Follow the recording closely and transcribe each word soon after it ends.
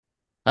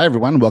Hi,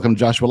 everyone. Welcome to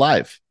Joshua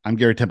Live. I'm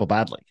Gary Temple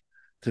Badley.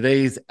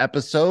 Today's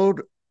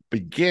episode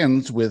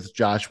begins with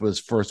Joshua's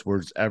first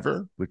words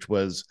ever, which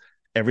was,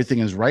 "Everything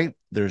is right.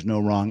 There's no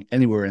wrong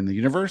anywhere in the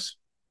universe,"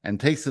 and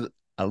takes it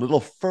a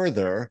little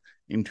further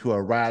into a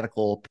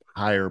radical,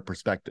 higher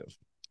perspective.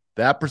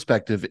 That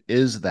perspective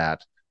is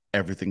that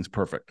everything's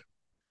perfect.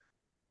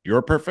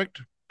 You're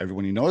perfect.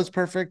 Everyone you know is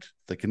perfect.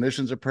 The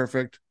conditions are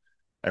perfect.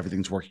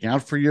 Everything's working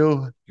out for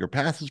you. Your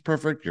past is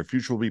perfect. Your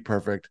future will be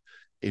perfect.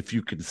 If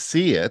you can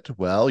see it,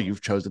 well,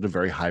 you've chosen a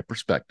very high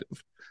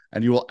perspective,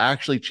 and you will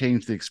actually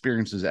change the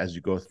experiences as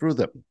you go through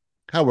them.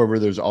 However,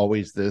 there's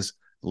always this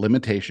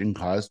limitation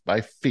caused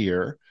by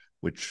fear,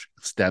 which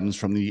stems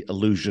from the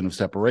illusion of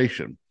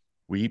separation.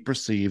 We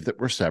perceive that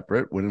we're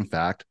separate when, in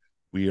fact,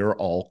 we are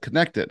all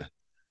connected.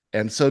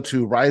 And so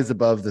to rise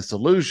above this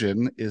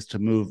illusion is to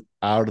move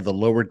out of the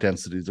lower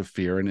densities of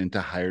fear and into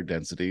higher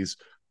densities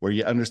where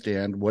you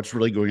understand what's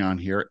really going on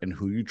here and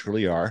who you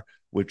truly are,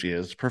 which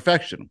is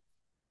perfection.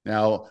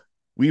 Now,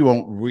 we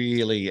won't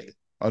really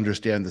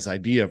understand this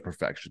idea of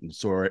perfection,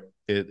 so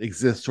it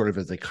exists sort of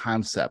as a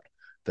concept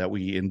that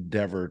we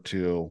endeavor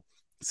to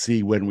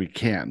see when we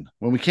can.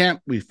 When we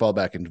can't, we fall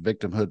back into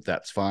victimhood.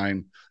 That's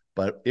fine.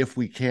 But if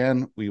we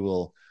can, we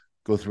will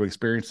go through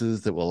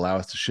experiences that will allow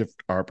us to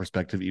shift our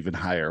perspective even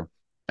higher.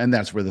 And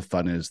that's where the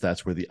fun is.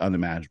 That's where the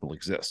unimaginable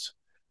exists.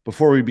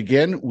 Before we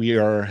begin, we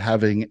are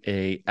having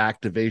an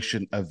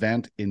activation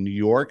event in New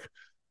York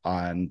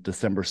on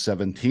December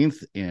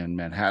 17th in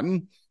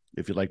Manhattan.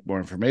 If you'd like more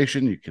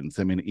information, you can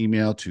send me an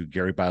email to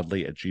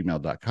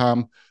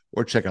garybadley@gmail.com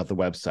or check out the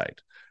website.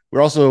 We're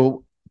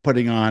also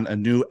putting on a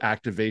new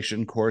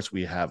activation course.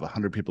 We have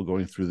 100 people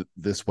going through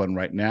this one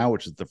right now,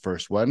 which is the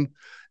first one,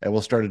 and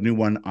we'll start a new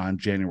one on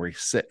January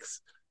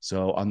 6th.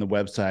 So on the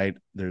website,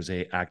 there's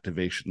a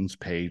activations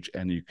page,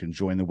 and you can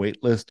join the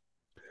wait list.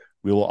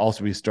 We will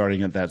also be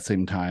starting at that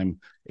same time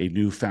a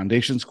new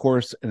foundations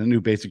course and a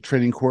new basic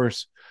training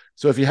course.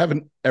 So if you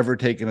haven't ever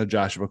taken a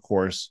Joshua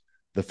course,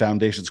 the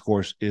foundations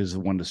course is the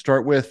one to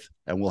start with,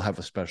 and we'll have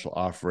a special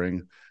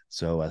offering.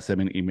 So send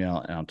me an email,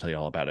 and I'll tell you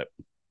all about it.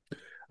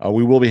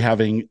 We will be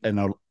having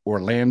an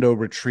Orlando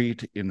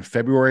retreat in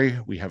February.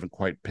 We haven't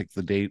quite picked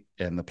the date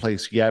and the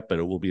place yet, but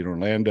it will be in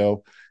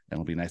Orlando, and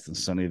it'll be nice and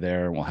sunny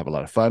there, and we'll have a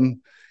lot of fun.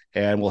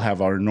 And we'll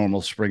have our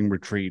normal spring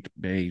retreat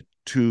May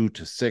 2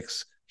 to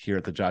 6 here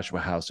at the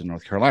Joshua House in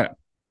North Carolina.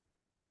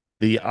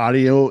 The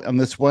audio on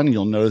this one,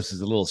 you'll notice,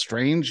 is a little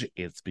strange.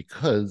 It's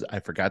because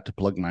I forgot to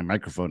plug my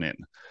microphone in.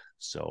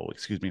 So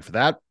excuse me for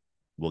that.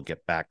 We'll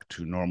get back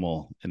to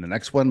normal in the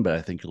next one, but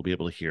I think you'll be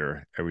able to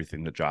hear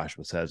everything that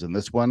Joshua says in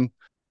this one.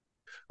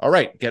 All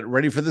right, get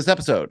ready for this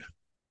episode.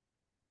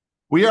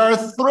 We are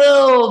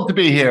thrilled to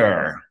be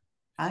here.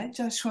 Hi,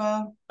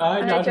 Joshua.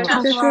 Hi,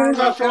 Joshua.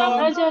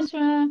 Hi,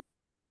 Joshua.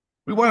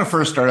 We want to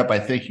first start out by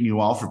thanking you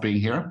all for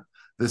being here.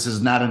 This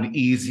is not an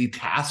easy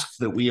task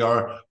that we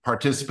are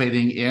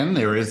participating in.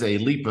 There is a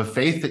leap of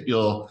faith that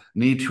you'll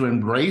need to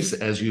embrace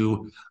as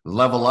you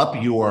level up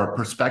your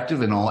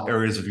perspective in all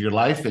areas of your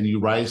life and you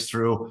rise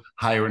through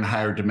higher and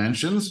higher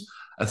dimensions.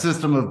 A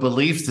system of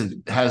beliefs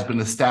that has been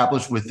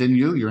established within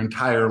you your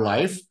entire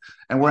life.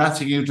 And we're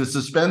asking you to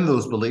suspend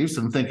those beliefs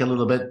and think a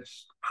little bit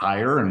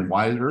higher and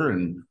wider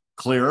and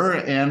clearer,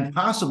 and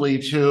possibly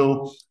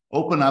to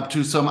open up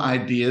to some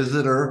ideas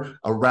that are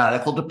a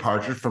radical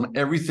departure from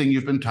everything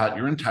you've been taught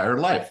your entire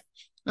life.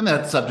 And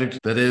that subject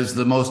that is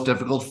the most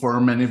difficult for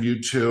many of you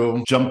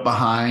to jump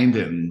behind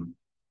and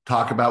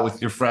talk about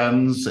with your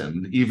friends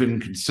and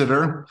even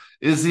consider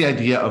is the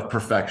idea of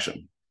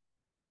perfection.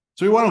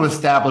 So we want to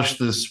establish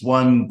this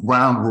one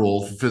ground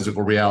rule for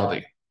physical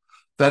reality,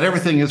 that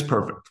everything is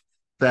perfect,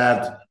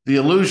 that the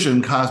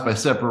illusion caused by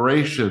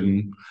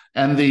separation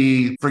and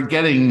the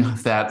forgetting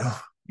that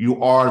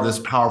you are this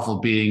powerful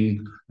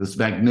being, this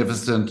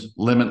magnificent,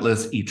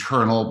 limitless,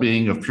 eternal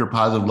being of pure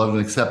positive love and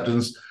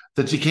acceptance,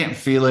 that you can't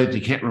feel it, you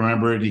can't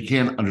remember it, you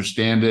can't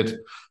understand it.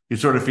 You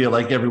sort of feel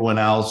like everyone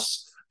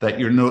else, that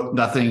you're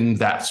nothing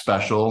that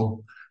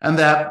special, and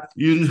that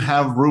you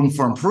have room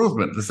for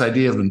improvement. This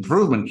idea of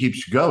improvement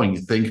keeps you going.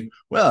 You think,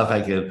 well, if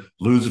I could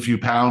lose a few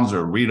pounds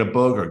or read a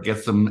book or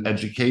get some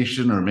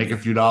education or make a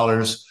few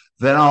dollars,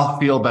 then I'll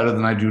feel better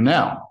than I do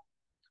now.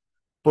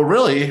 But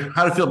really,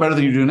 how to feel better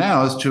than you do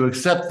now is to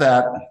accept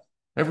that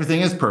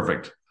everything is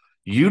perfect.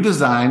 You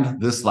designed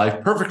this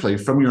life perfectly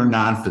from your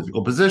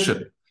non-physical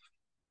position.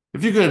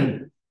 If you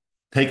could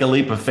take a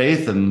leap of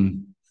faith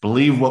and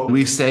believe what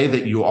we say,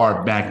 that you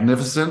are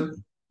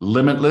magnificent,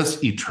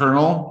 limitless,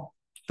 eternal,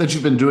 that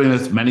you've been doing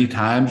this many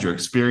times, you're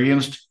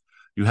experienced,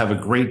 you have a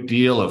great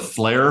deal of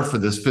flair for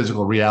this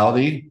physical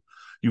reality,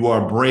 you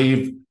are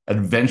brave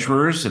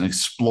adventurers and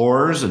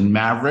explorers and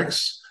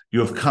mavericks,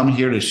 you have come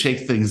here to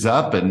shake things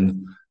up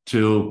and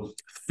to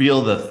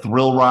feel the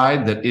thrill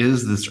ride that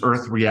is this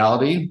earth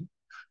reality.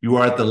 You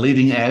are at the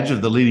leading edge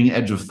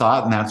of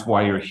thought, and that's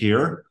why you're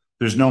here.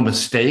 There's no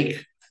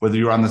mistake, whether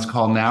you're on this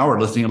call now or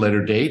listening at a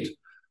later date.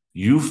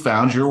 You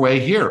found your way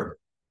here.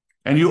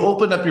 And you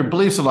opened up your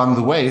beliefs along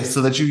the way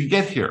so that you can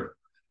get here.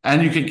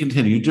 And you can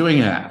continue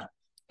doing that.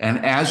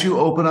 And as you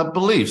open up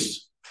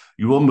beliefs,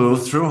 You will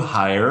move through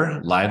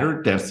higher,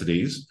 lighter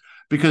densities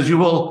because you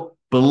will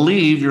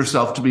believe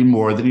yourself to be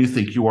more than you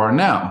think you are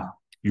now.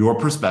 Your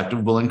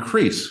perspective will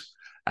increase.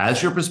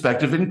 As your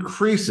perspective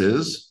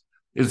increases,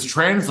 it's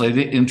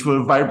translated into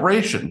a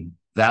vibration.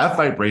 That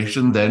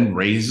vibration then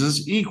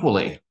raises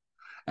equally.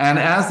 And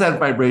as that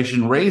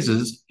vibration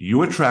raises,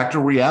 you attract a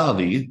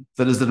reality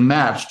that is a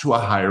match to a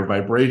higher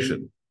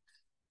vibration.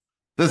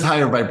 This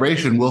higher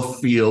vibration will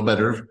feel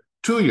better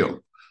to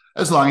you,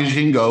 as long as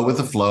you can go with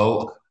the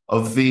flow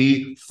of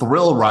the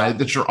thrill ride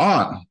that you're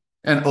on.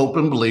 And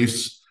open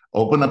beliefs,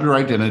 open up your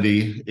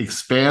identity,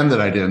 expand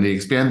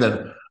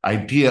that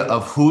idea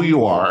of who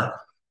you are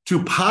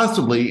to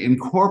possibly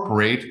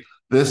incorporate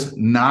this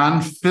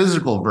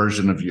non-physical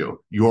version of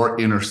you, your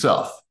inner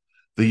self,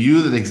 the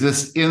you that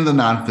exists in the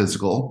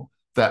non-physical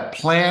that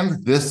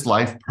planned this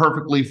life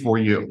perfectly for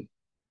you.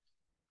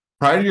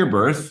 Prior to your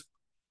birth,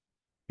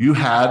 you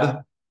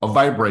had a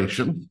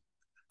vibration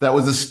that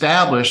was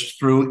established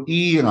through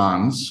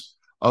eons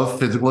of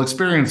physical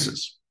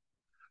experiences.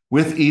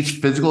 With each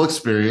physical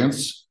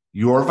experience,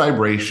 your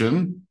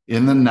vibration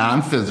in the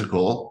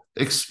non-physical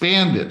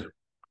expanded,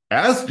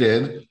 as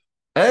did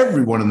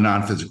everyone in the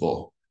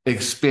non-physical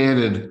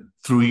expanded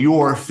through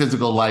your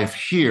physical life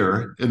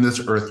here in this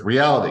earth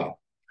reality.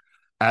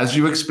 As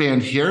you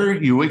expand here,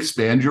 you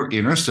expand your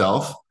inner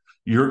self,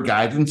 your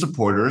guides and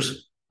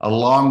supporters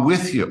along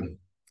with you.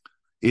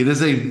 It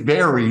is a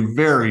very,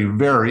 very,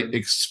 very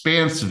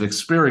expansive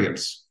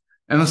experience.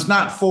 And it's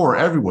not for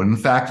everyone. In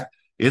fact,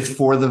 it's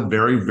for the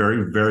very,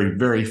 very, very,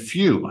 very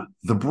few,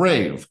 the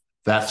brave.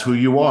 That's who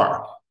you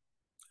are.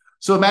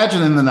 So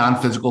imagine in the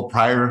non-physical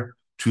prior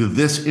to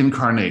this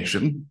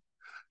incarnation,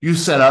 you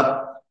set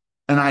up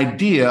an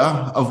idea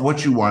of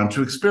what you wanted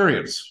to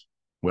experience.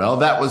 Well,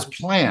 that was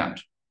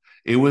planned.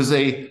 It was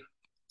a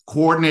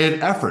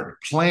coordinated effort,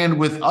 planned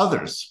with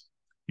others,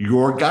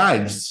 your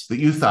guides that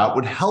you thought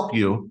would help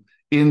you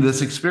in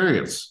this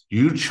experience.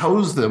 You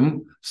chose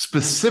them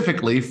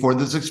specifically for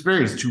this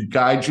experience to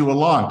guide you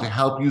along, to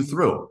help you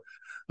through.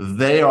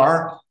 They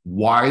are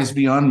wise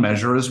beyond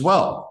measure as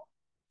well.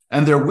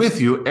 And they're with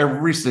you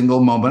every single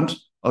moment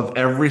of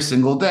every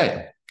single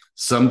day.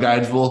 Some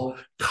guides will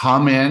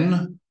come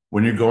in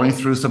when you're going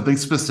through something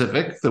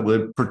specific that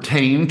would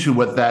pertain to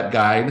what that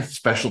guide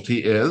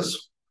specialty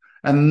is,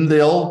 and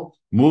they'll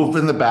move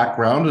in the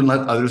background and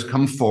let others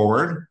come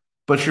forward,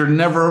 but you're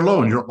never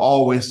alone. You're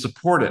always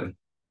supported.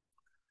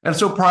 And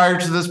so prior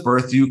to this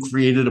birth, you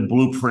created a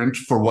blueprint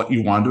for what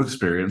you wanted to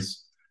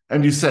experience,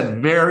 and you set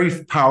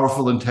very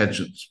powerful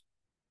intentions.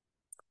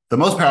 The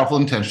most powerful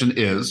intention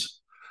is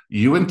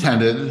you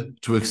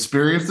intended to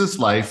experience this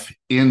life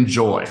in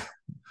joy.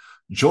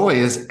 Joy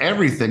is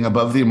everything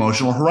above the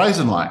emotional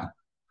horizon line,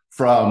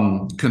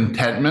 from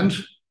contentment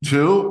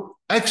to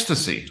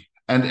ecstasy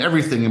and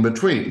everything in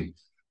between.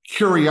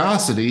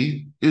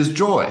 Curiosity is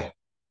joy.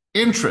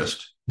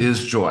 Interest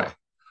is joy.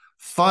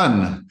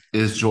 Fun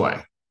is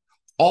joy.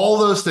 All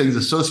those things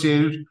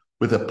associated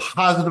with a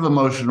positive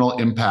emotional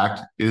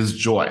impact is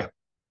joy.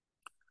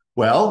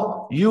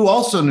 Well, you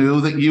also knew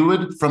that you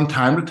would, from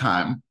time to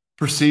time,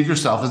 perceive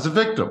yourself as a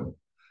victim.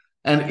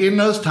 And in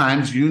those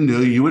times, you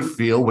knew you would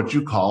feel what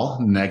you call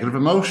negative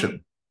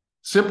emotion,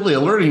 simply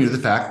alerting you to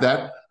the fact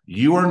that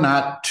you are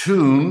not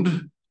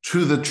tuned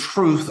to the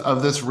truth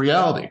of this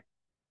reality.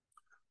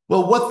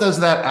 Well, what does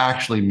that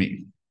actually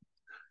mean?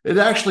 It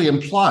actually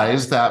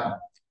implies that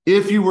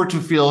if you were to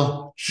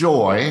feel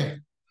joy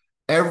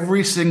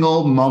every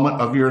single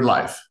moment of your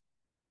life,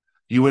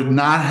 you would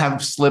not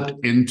have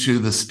slipped into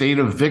the state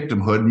of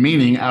victimhood,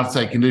 meaning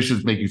outside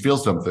conditions make you feel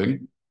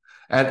something,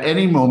 at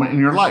any moment in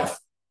your life.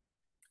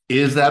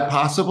 Is that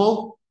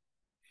possible?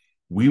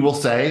 We will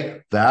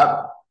say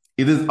that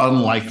it is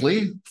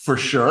unlikely for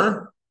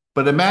sure,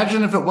 but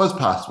imagine if it was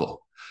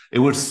possible. It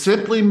would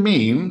simply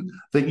mean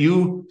that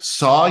you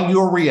saw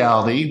your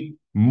reality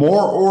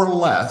more or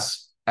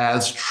less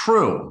as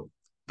true,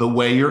 the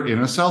way your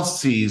inner self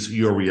sees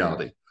your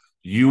reality.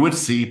 You would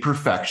see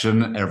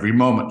perfection every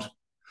moment.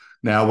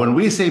 Now, when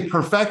we say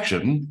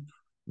perfection,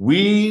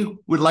 we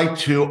would like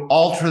to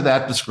alter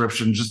that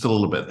description just a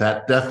little bit,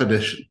 that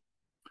definition.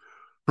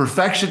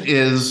 Perfection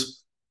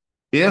is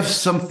if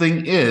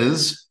something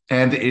is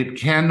and it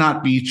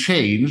cannot be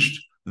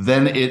changed,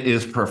 then it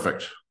is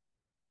perfect.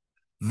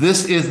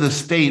 This is the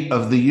state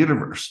of the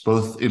universe,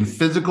 both in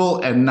physical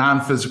and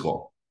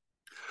non-physical.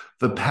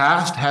 The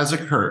past has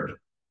occurred.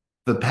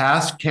 The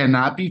past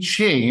cannot be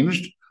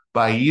changed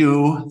by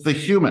you, the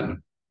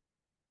human.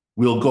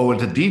 We'll go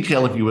into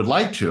detail if you would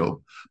like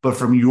to, but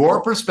from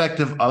your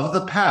perspective of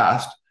the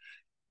past,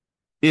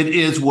 it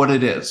is what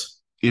it is.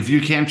 If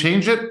you can't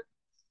change it,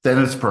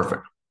 then it's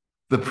perfect.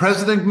 The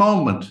present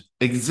moment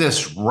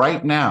exists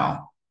right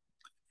now.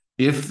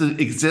 If it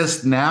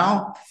exists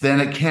now, then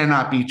it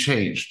cannot be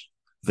changed.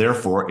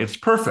 Therefore, it's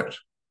perfect.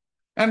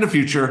 And the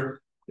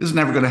future is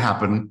never going to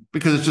happen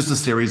because it's just a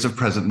series of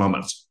present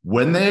moments.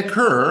 When they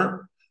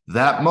occur,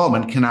 that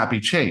moment cannot be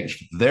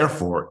changed.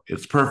 Therefore,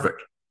 it's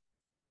perfect.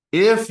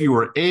 If you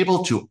are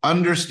able to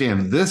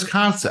understand this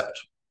concept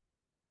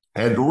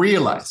and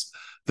realize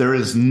There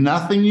is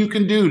nothing you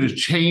can do to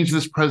change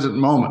this present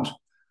moment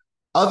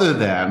other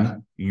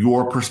than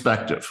your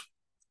perspective.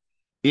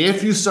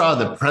 If you saw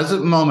the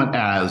present moment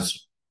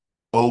as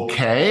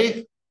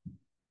okay,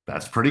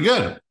 that's pretty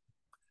good.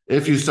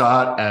 If you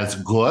saw it as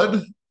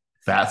good,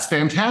 that's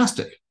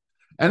fantastic.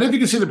 And if you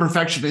can see the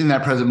perfection in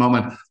that present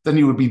moment, then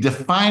you would be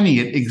defining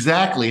it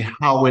exactly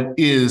how it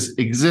is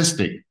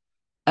existing.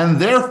 And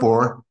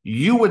therefore,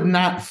 you would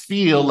not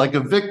feel like a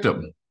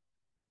victim,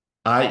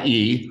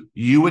 i.e.,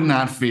 you would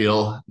not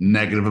feel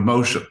negative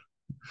emotion.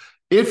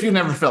 If you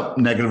never felt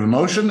negative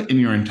emotion in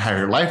your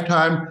entire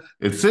lifetime,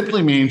 it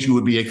simply means you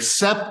would be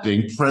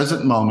accepting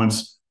present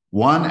moments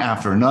one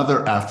after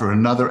another, after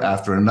another,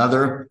 after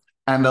another,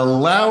 and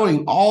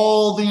allowing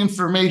all the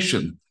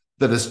information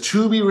that is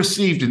to be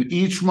received in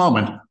each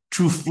moment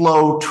to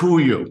flow to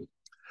you.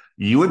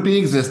 You would be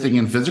existing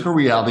in physical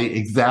reality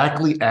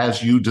exactly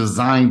as you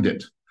designed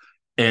it,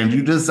 and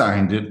you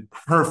designed it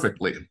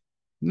perfectly.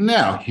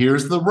 Now,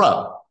 here's the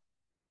rub.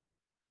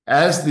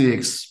 As the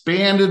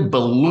expanded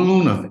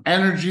balloon of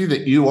energy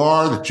that you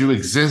are, that you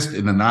exist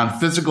in the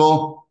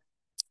non-physical,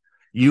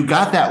 you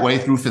got that way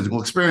through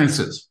physical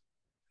experiences.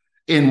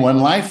 In one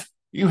life,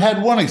 you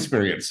had one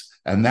experience,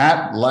 and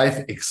that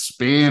life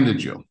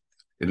expanded you.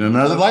 In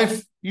another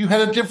life, you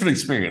had a different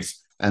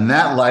experience, and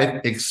that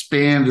life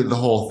expanded the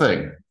whole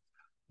thing.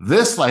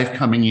 This life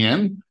coming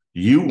in,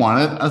 you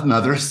wanted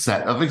another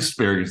set of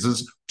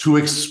experiences to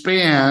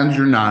expand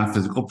your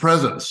non-physical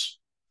presence.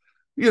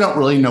 You don't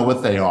really know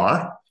what they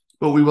are,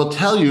 but we will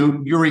tell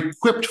you you're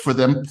equipped for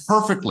them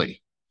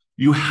perfectly.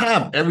 You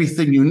have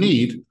everything you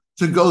need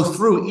to go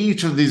through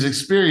each of these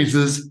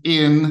experiences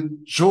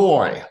in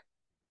joy.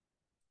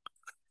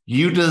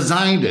 You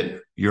designed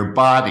it, your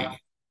body,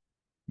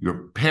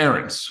 your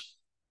parents,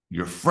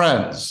 your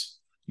friends,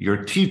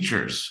 your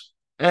teachers,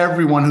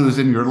 everyone who's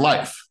in your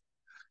life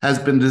has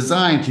been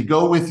designed to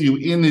go with you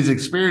in these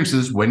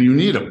experiences when you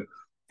need them.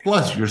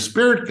 Plus your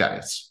spirit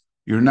guides,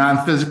 your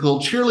non-physical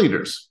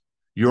cheerleaders,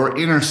 your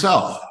inner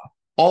self,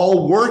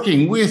 all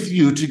working with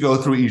you to go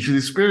through each of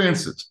these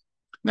experiences.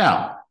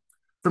 Now,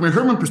 from a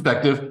human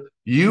perspective,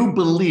 you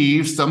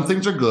believe some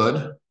things are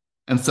good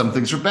and some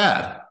things are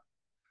bad.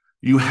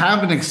 You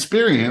have an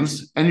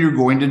experience and you're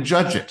going to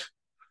judge it.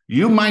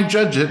 You might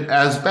judge it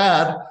as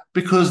bad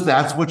because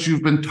that's what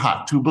you've been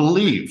taught to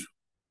believe.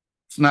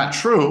 It's not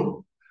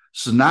true.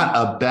 It's not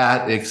a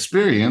bad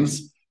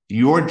experience.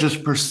 You're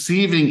just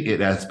perceiving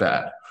it as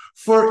bad.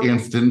 For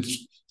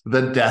instance,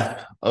 the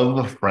death of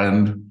a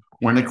friend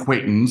or an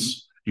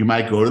acquaintance, you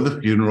might go to the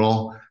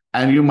funeral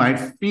and you might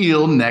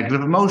feel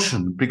negative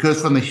emotion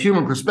because from the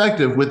human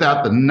perspective,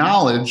 without the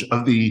knowledge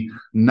of the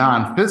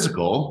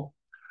non-physical,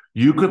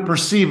 you could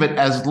perceive it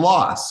as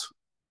loss.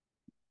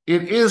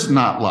 It is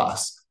not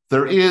loss.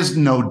 There is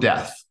no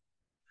death.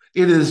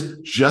 It is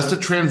just a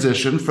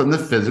transition from the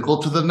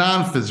physical to the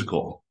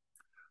non-physical.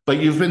 But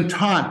you've been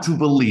taught to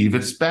believe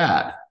it's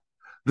bad.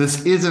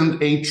 This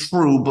isn't a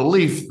true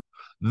belief.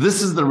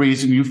 This is the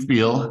reason you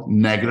feel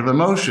negative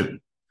emotion.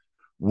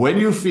 When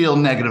you feel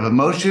negative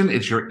emotion,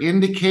 it's your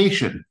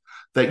indication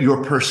that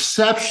your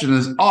perception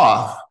is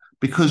off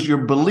because your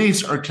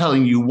beliefs are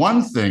telling you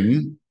one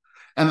thing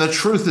and the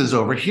truth is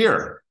over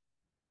here.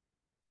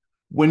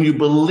 When you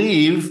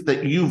believe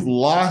that you've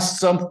lost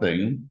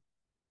something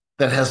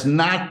that has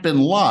not been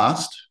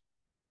lost,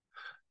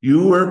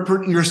 you are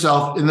putting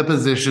yourself in the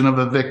position of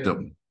a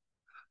victim,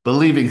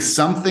 believing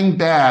something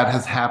bad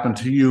has happened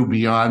to you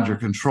beyond your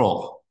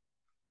control.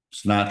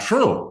 It's not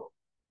true.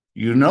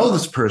 You know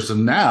this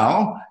person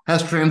now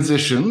has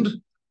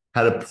transitioned,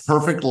 had a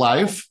perfect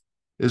life,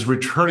 is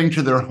returning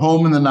to their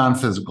home in the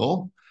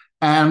non-physical,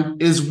 and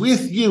is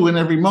with you in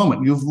every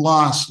moment. You've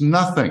lost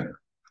nothing,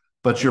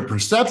 but your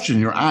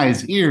perception, your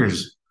eyes,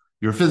 ears,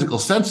 your physical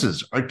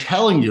senses are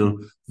telling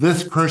you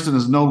this person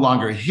is no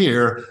longer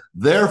here,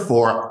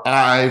 therefore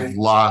I've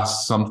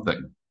lost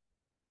something.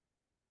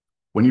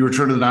 When you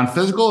return to the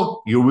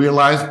non-physical, you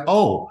realize,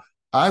 oh,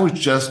 I was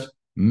just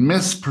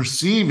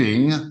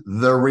misperceiving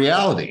the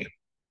reality.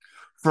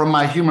 From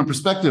my human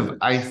perspective,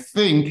 I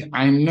think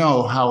I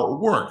know how it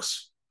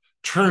works.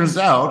 Turns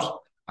out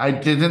I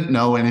didn't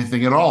know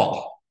anything at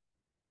all.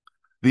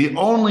 The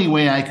only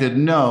way I could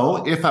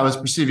know if I was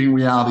perceiving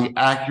reality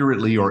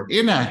accurately or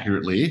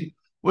inaccurately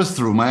was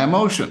through my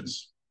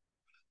emotions.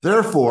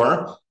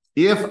 Therefore,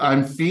 if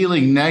I'm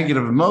feeling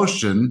negative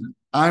emotion,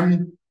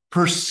 I'm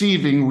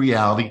perceiving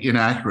reality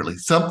inaccurately.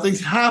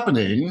 Something's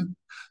happening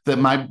that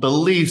my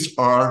beliefs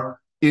are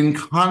in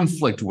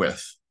conflict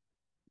with.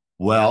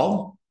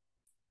 Well,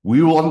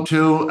 we want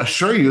to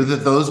assure you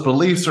that those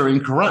beliefs are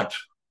incorrect,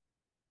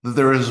 that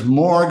there is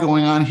more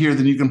going on here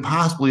than you can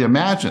possibly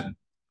imagine,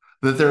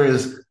 that there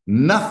is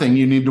nothing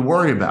you need to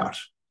worry about,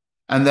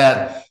 and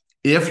that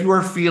if you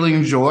are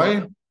feeling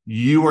joy,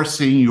 you are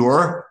seeing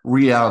your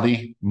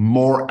reality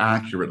more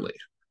accurately.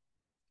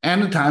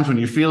 And at times when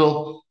you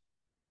feel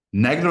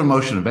negative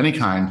emotion of any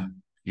kind,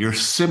 you're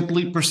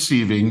simply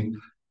perceiving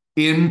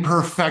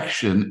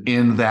imperfection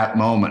in that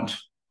moment,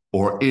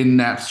 or in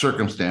that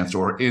circumstance,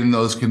 or in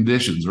those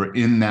conditions, or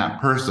in that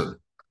person.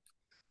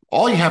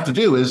 All you have to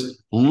do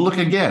is look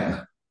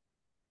again.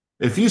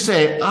 If you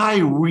say, I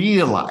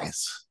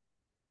realize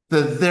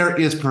that there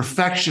is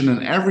perfection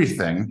in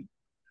everything,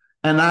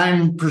 and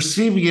I'm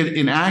perceiving it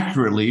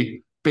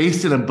inaccurately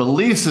based in a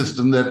belief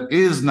system that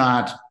is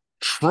not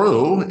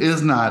true,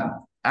 is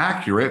not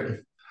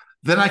accurate,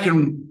 then I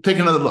can take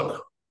another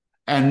look.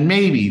 And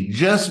maybe,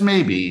 just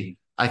maybe,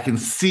 I can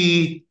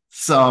see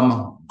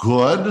some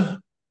good,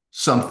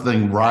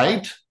 something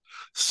right,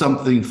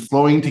 something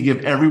flowing to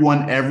give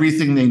everyone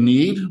everything they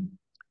need.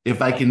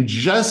 If I can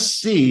just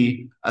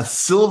see a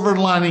silver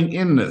lining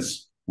in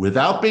this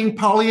without being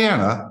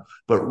Pollyanna,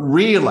 but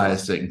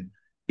realizing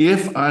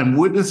if I'm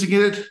witnessing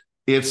it,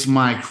 it's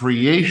my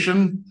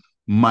creation.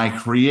 My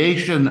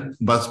creation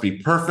must be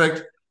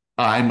perfect.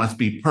 I must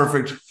be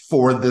perfect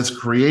for this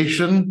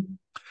creation.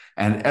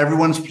 And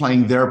everyone's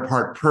playing their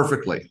part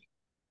perfectly.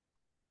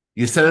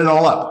 You set it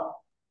all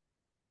up.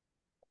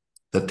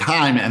 The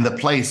time and the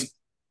place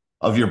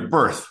of your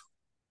birth,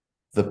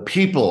 the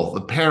people,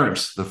 the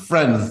parents, the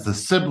friends, the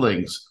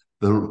siblings,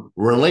 the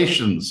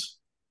relations,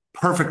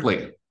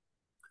 perfectly.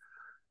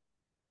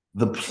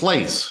 The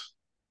place,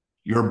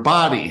 your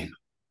body,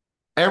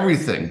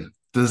 everything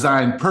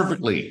designed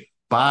perfectly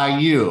by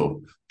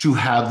you to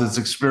have this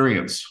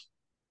experience.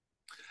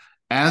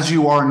 As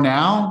you are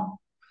now,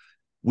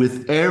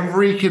 with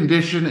every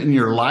condition in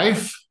your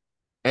life,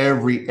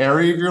 every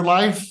area of your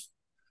life,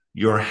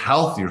 your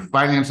health, your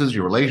finances,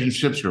 your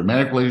relationships, your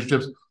romantic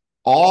relationships,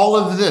 all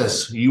of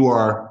this, you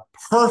are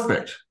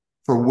perfect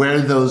for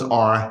where those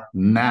are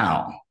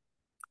now.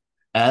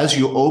 As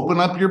you open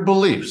up your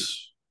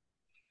beliefs,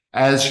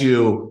 as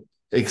you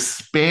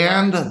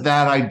expand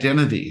that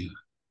identity,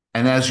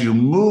 and as you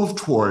move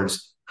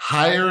towards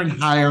higher and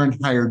higher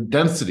and higher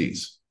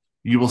densities,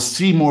 you will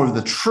see more of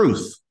the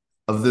truth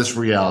of this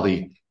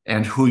reality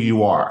and who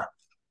you are.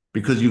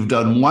 Because you've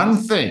done one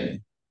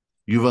thing,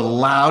 you've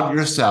allowed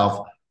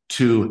yourself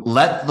to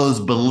let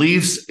those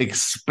beliefs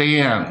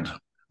expand,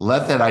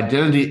 let that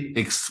identity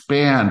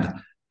expand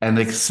and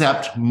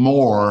accept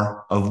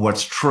more of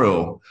what's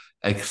true,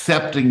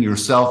 accepting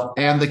yourself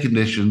and the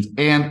conditions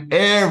and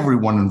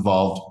everyone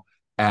involved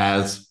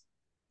as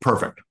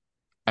perfect.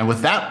 And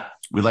with that,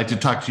 we'd like to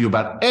talk to you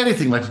about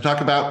anything you'd like to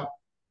talk about.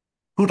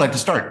 Who'd like to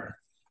start?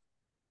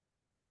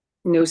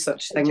 No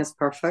such thing as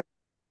perfect.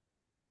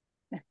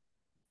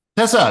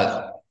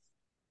 Tessa,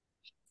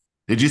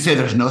 did you say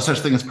there's no such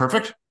thing as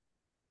perfect?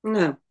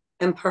 No,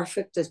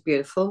 imperfect is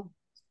beautiful.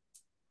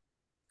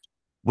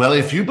 Well,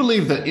 if you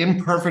believe that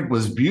imperfect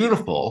was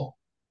beautiful,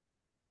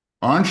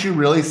 aren't you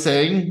really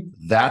saying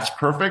that's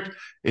perfect?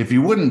 If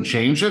you wouldn't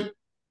change it,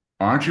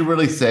 aren't you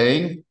really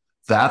saying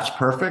that's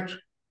perfect?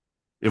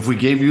 If we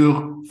gave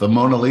you the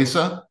Mona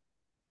Lisa,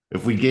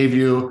 if we gave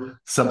you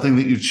something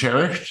that you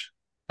cherished,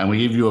 and we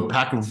gave you a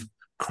pack of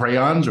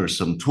crayons or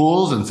some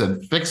tools and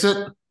said, fix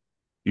it,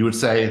 you would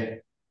say,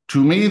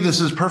 to me, this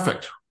is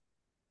perfect.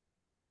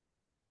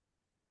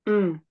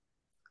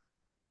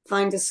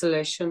 Find a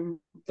solution.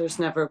 There's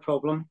never a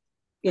problem.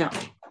 Yeah.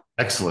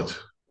 Excellent.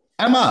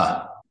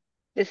 Emma.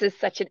 This is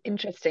such an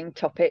interesting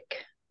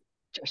topic,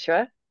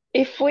 Joshua.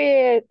 If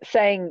we're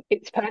saying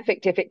it's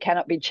perfect if it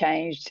cannot be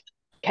changed,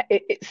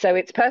 so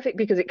it's perfect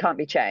because it can't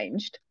be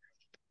changed,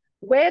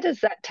 where does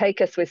that take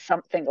us with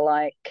something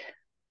like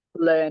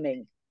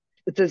learning?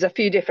 There's a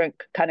few different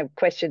kind of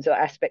questions or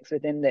aspects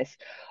within this.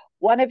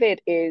 One of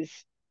it is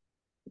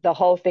the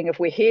whole thing of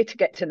we're here to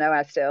get to know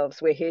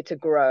ourselves, we're here to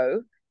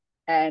grow.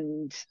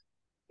 And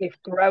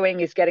if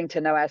growing is getting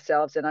to know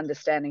ourselves and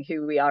understanding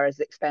who we are as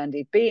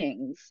expanded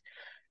beings,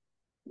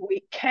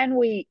 can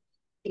we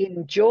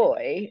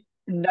enjoy,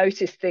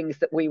 notice things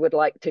that we would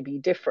like to be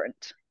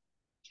different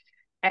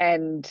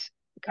and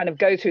kind of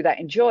go through that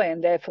enjoy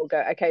and therefore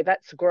go, okay,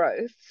 that's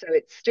growth. So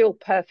it's still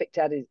perfect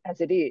as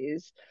it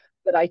is,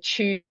 but I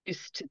choose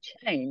to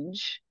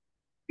change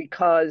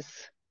because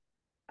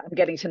I'm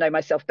getting to know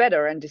myself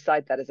better and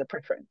decide that as a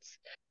preference.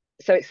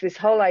 So it's this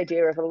whole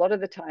idea of a lot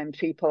of the time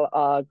people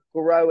are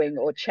growing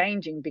or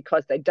changing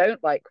because they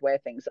don't like where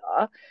things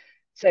are.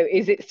 So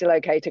is it still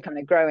okay to kind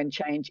of grow and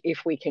change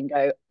if we can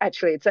go,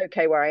 actually, it's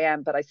okay where I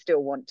am, but I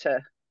still want to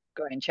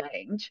go and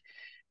change?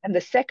 And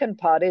the second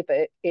part of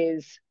it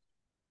is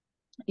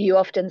you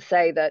often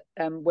say that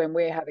when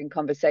we're having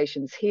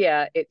conversations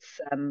here, it's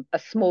a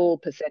small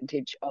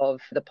percentage of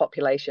the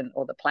population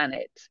or the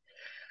planet.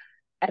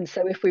 And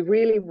so if we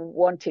really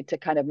wanted to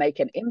kind of make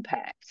an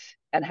impact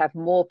and have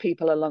more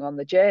people along on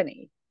the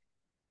journey,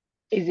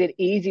 is it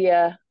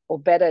easier or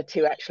better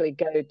to actually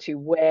go to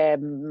where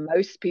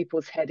most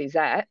people's head is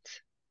at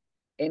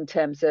in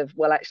terms of,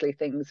 well, actually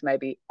things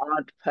maybe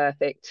aren't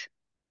perfect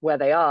where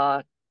they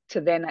are, to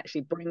then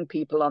actually bring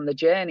people on the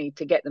journey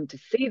to get them to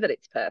see that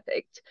it's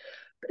perfect.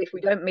 But if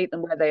we don't meet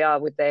them where they are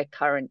with their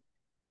current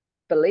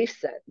belief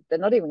set, they're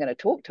not even going to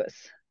talk to us.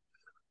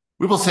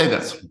 We will say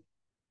this,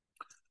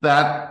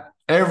 that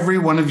every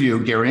one of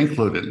you, Gary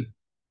included,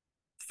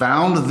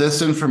 found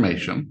this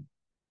information,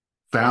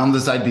 found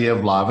this idea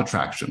of law of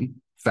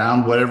attraction,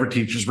 found whatever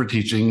teachers were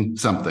teaching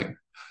something,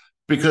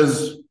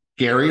 because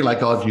Gary,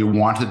 like all of you,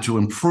 wanted to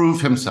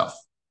improve himself.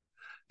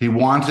 He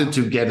wanted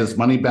to get his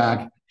money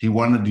back. He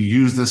wanted to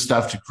use this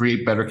stuff to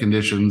create better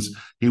conditions.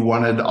 He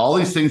wanted all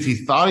these things he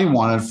thought he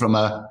wanted from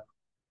a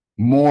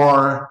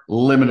more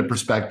limited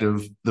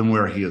perspective than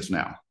where he is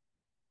now.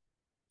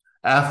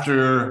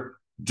 After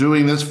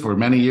doing this for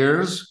many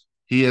years,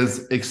 he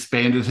has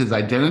expanded his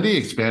identity,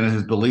 expanded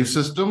his belief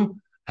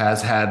system,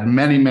 has had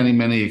many, many,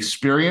 many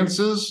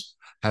experiences,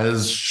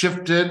 has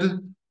shifted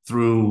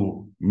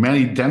through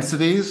many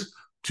densities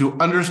to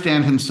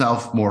understand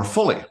himself more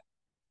fully.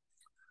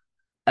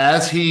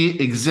 As he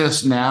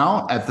exists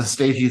now at the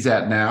state he's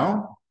at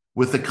now,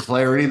 with the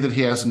clarity that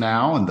he has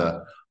now and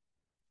the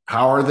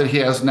power that he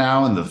has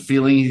now and the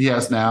feeling he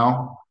has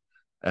now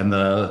and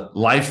the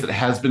life that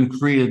has been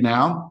created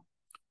now,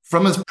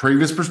 from his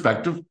previous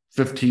perspective,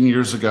 15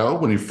 years ago,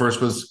 when he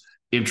first was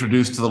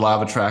introduced to the law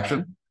of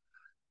attraction,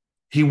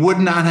 he would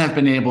not have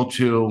been able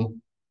to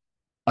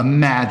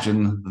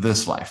imagine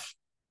this life.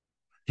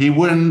 He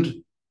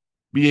wouldn't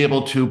be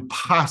able to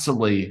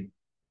possibly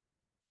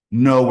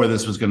know where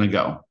this was going to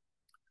go.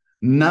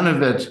 None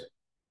of it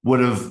would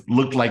have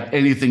looked like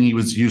anything he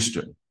was used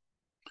to.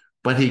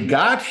 But he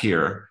got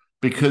here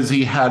because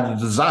he had a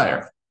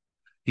desire.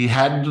 He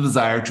had a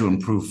desire to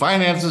improve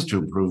finances, to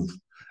improve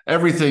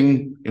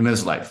everything in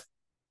his life.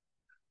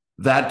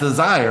 That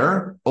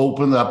desire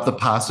opened up the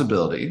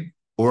possibility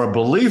or a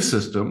belief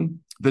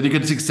system that he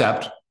could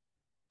accept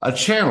a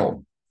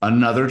channel,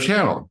 another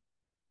channel,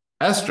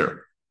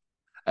 Esther,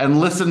 and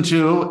listen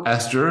to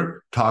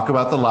Esther talk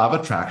about the law of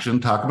attraction,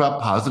 talk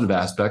about positive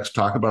aspects,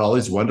 talk about all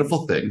these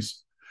wonderful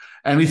things.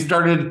 And he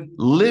started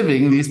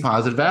living these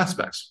positive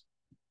aspects.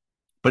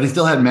 But he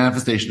still had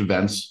manifestation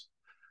events,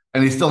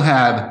 and he still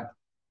had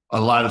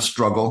a lot of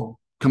struggle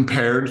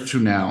compared to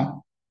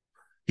now.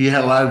 He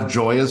had a lot of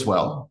joy as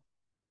well.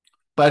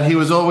 But he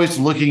was always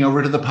looking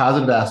over to the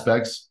positive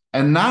aspects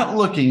and not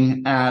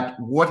looking at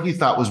what he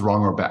thought was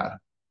wrong or bad.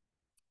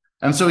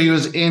 And so he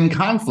was in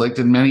conflict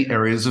in many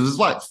areas of his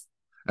life,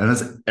 and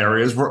his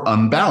areas were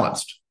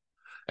unbalanced.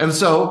 And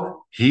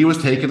so he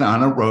was taken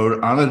on a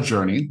road, on a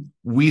journey.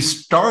 We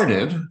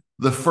started,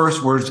 the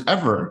first words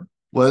ever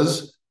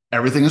was,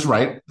 everything is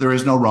right. There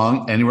is no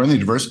wrong anywhere in the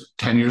universe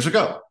 10 years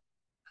ago.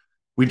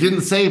 We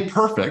didn't say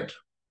perfect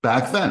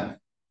back then.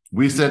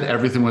 We said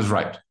everything was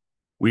right.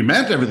 We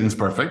meant everything's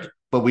perfect,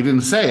 but we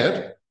didn't say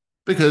it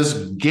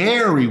because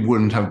Gary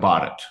wouldn't have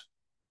bought it.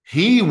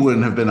 He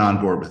wouldn't have been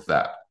on board with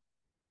that.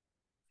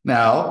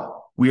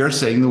 Now we are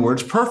saying the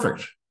words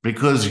perfect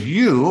because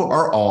you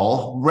are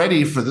all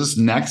ready for this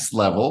next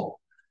level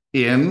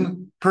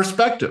in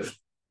perspective.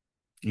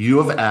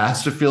 You have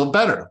asked to feel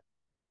better.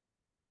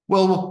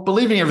 Well,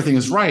 believing everything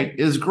is right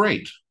is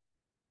great,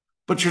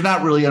 but you're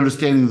not really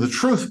understanding the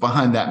truth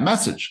behind that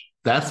message.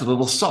 That's a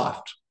little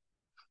soft.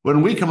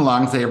 When we come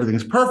along and say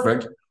everything's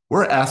perfect,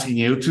 we're asking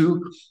you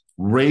to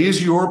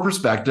raise your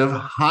perspective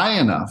high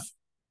enough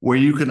where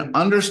you can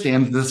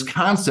understand this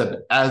concept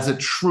as it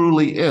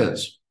truly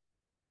is.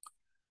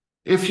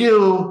 If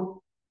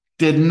you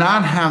did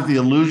not have the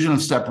illusion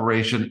of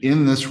separation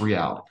in this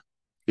reality,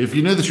 if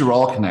you knew that you were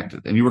all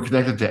connected and you were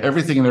connected to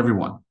everything and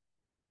everyone,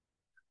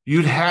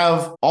 you'd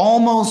have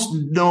almost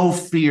no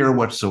fear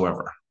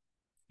whatsoever.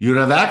 You'd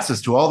have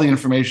access to all the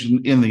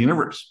information in the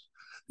universe.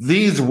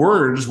 These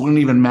words wouldn't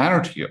even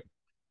matter to you.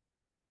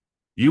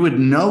 You would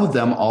know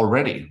them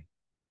already,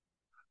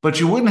 but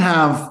you wouldn't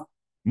have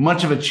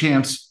much of a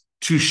chance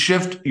to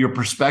shift your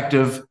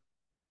perspective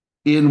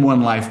in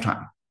one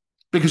lifetime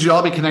because you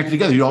all be connected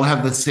together. You all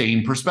have the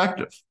same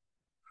perspective.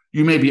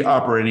 You may be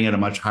operating at a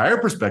much higher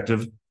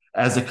perspective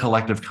as a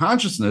collective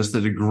consciousness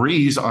that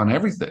agrees on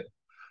everything,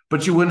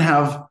 but you wouldn't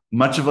have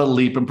much of a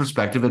leap in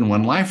perspective in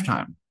one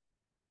lifetime.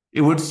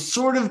 It would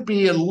sort of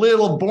be a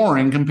little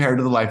boring compared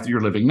to the life that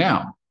you're living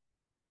now.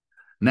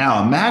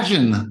 Now,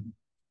 imagine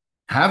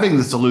having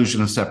this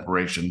illusion of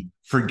separation,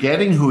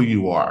 forgetting who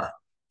you are,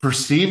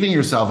 perceiving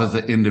yourself as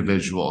an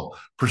individual,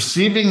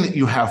 perceiving that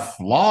you have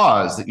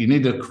flaws, that you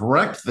need to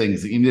correct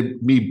things, that you need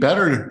to be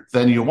better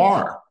than you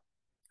are.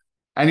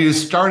 And you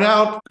start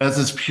out as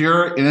this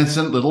pure,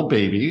 innocent little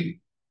baby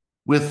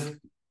with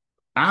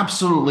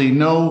absolutely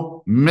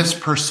no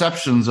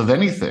misperceptions of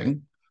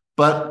anything,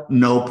 but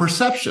no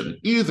perception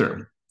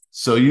either.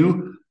 So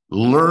you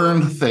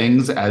learn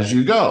things as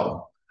you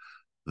go.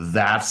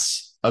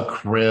 That's a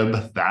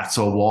crib, that's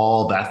a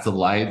wall, that's a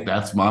light,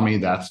 that's mommy,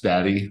 that's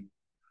daddy.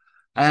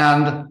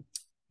 And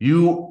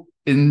you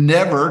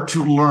endeavor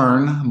to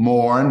learn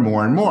more and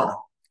more and more.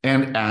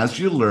 And as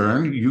you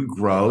learn, you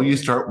grow, you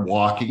start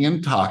walking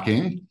and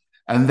talking,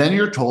 and then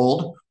you're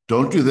told,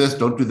 don't do this,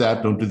 don't do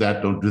that, don't do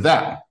that, don't do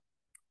that.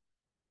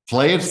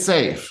 Play it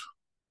safe.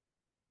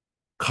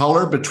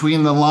 Color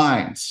between the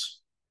lines.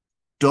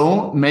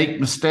 Don't make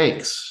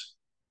mistakes.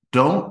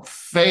 Don't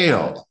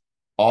fail.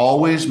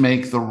 Always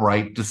make the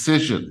right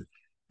decision.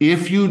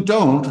 If you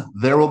don't,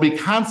 there will be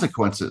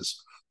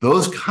consequences.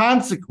 Those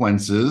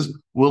consequences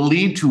will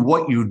lead to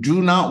what you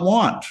do not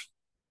want.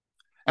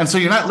 And so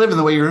you're not living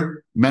the way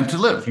you're meant to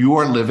live. You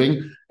are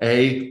living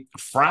a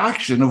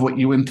fraction of what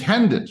you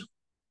intended.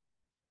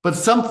 But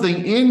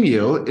something in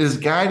you is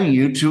guiding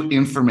you to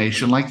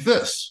information like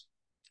this.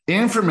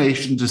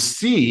 Information to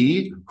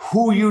see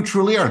who you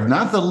truly are,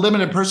 not the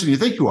limited person you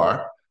think you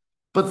are,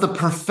 but the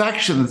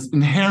perfection that's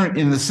inherent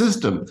in the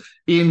system,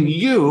 in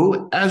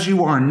you as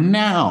you are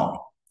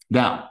now.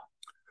 Now,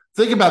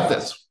 think about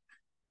this.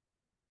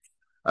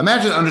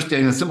 Imagine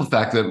understanding the simple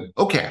fact that,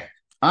 okay,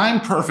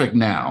 I'm perfect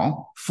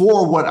now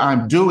for what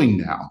I'm doing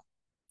now.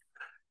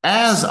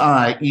 As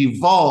I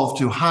evolve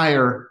to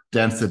higher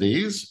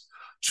densities,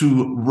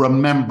 to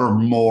remember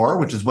more,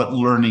 which is what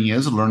learning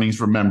is. Learning is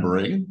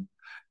remembering.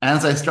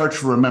 As I start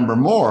to remember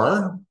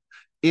more,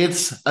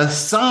 it's a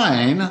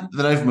sign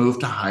that I've moved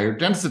to higher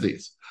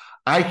densities.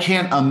 I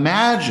can't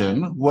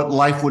imagine what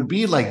life would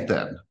be like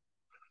then.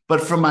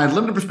 But from my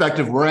limited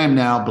perspective, where I am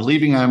now,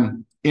 believing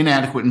I'm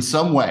inadequate in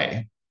some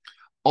way,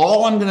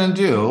 all I'm going to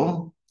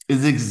do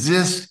is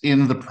exist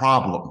in the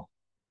problem.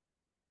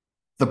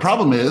 The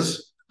problem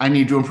is I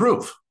need to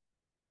improve.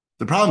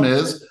 The problem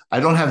is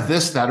I don't have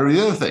this, that, or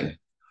the other thing.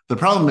 The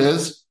problem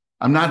is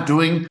I'm not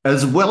doing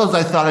as well as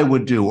I thought I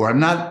would do, or I'm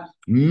not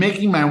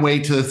making my way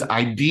to this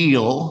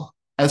ideal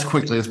as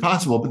quickly as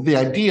possible. But the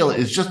ideal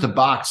is just a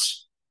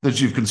box that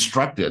you've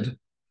constructed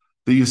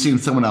that you've seen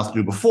someone else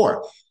do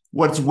before.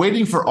 What's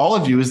waiting for all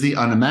of you is the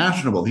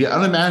unimaginable. The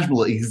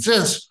unimaginable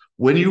exists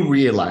when you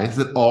realize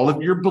that all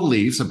of your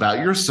beliefs about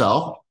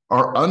yourself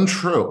are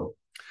untrue,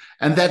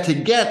 and that to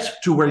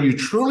get to where you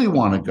truly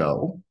want to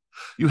go,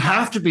 you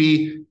have to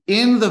be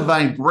in the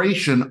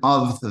vibration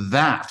of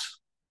that.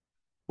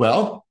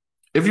 Well,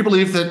 if you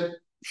believe that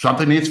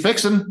something needs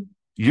fixing,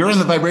 you're in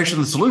the vibration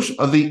of the solution,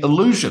 of the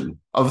illusion,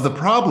 of the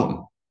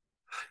problem.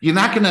 You're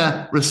not going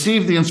to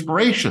receive the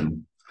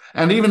inspiration.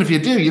 And even if you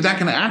do, you're not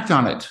going to act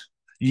on it.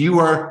 You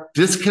are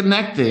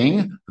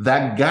disconnecting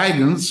that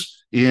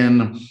guidance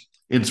in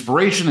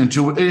inspiration,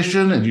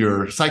 intuition, and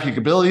your psychic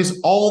abilities,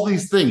 all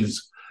these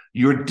things.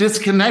 You're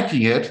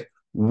disconnecting it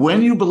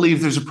when you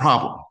believe there's a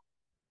problem.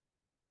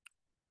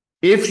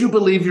 If you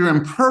believe you're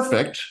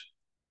imperfect,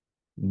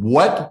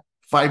 what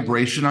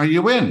vibration are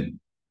you in?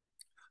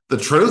 The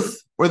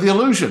truth or the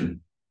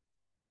illusion?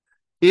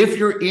 If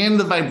you're in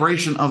the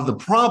vibration of the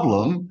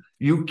problem,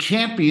 you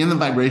can't be in the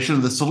vibration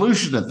of the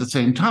solution at the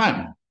same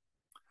time.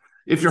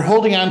 If you're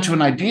holding on to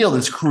an ideal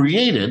that's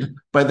created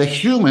by the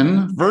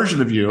human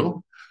version of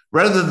you,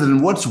 rather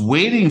than what's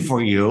waiting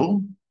for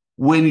you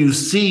when you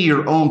see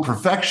your own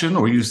perfection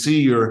or you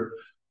see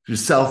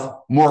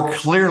yourself more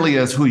clearly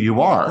as who you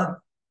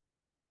are.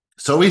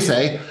 So we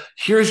say,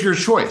 here's your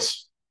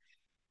choice.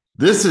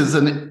 This is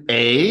an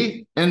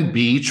A and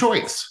B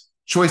choice.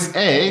 Choice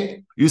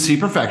A, you see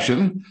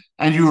perfection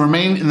and you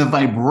remain in the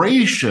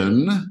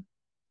vibration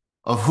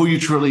of who you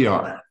truly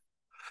are.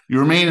 You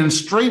remain in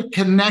straight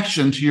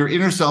connection to your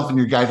inner self and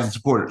your guides and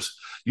supporters.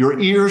 Your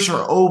ears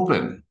are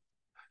open.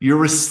 You're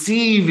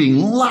receiving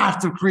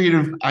lots of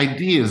creative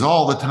ideas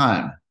all the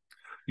time.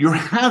 You're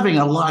having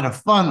a lot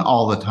of fun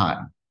all the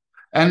time.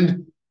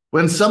 And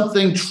when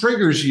something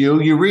triggers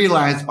you, you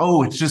realize,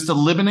 oh, it's just a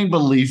limiting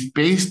belief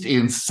based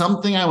in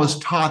something I was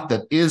taught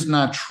that is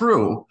not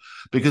true,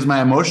 because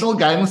my emotional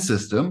guidance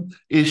system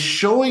is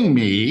showing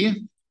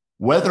me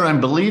whether I'm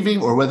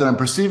believing or whether I'm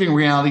perceiving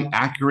reality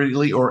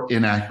accurately or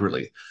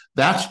inaccurately.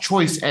 That's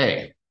choice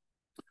A.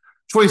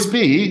 Choice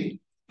B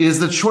is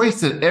the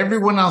choice that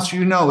everyone else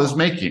you know is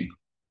making.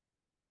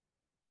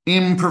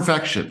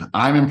 Imperfection.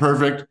 I'm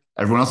imperfect.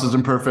 Everyone else is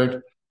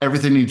imperfect.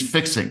 Everything needs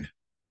fixing.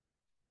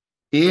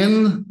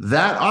 In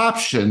that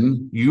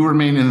option, you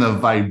remain in the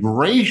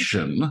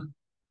vibration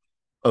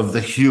of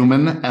the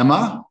human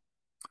Emma,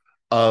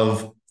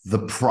 of the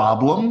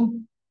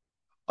problem,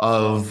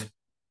 of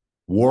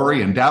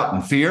worry and doubt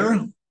and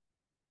fear,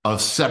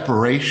 of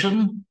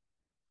separation.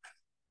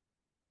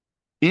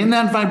 In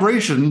that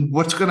vibration,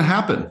 what's going to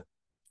happen?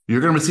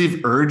 You're going to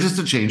receive urges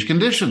to change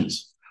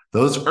conditions.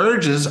 Those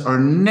urges are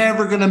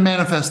never going to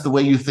manifest the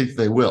way you think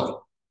they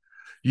will.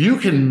 You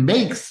can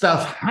make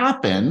stuff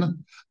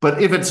happen,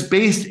 but if it's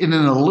based in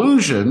an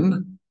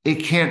illusion, it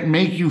can't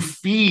make you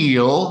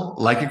feel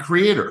like a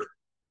creator.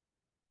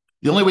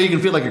 The only way you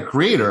can feel like a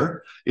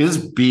creator is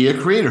be a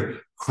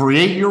creator.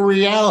 Create your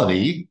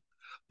reality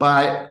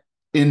by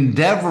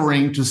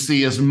endeavoring to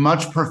see as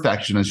much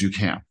perfection as you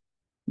can.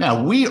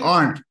 Now, we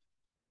aren't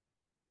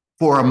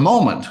for a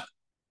moment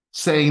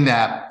saying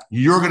that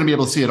you're going to be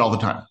able to see it all the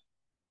time.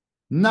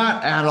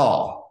 Not at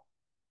all.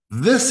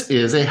 This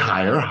is a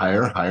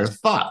higher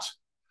thought.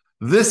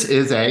 This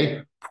is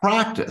a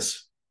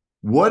practice.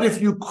 What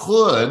if you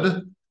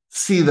could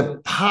see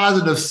the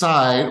positive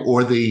side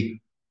or the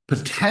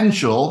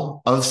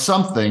potential of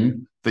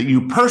something that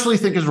you personally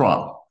think is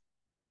wrong?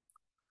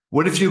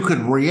 What if you could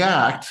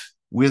react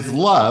with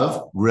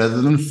love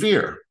rather than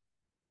fear?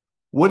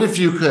 What if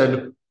you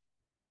could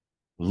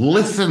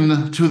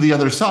listen to the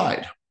other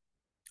side?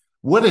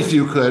 What if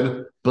you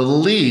could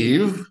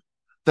believe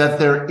that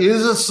there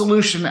is a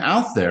solution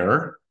out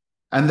there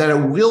and that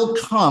it will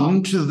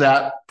come to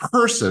that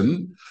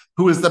person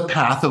who is the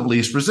path of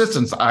least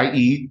resistance,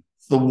 i.e.,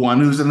 the one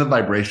who's in the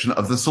vibration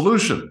of the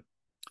solution?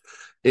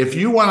 If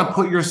you want to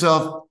put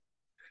yourself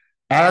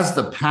as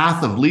the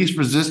path of least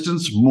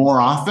resistance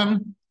more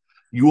often,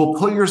 you will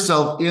put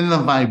yourself in the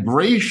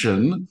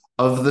vibration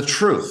of the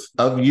truth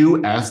of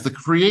you as the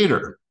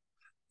creator.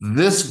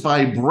 This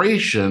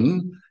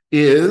vibration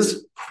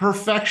is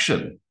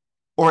perfection,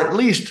 or at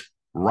least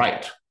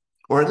right,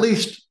 or at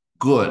least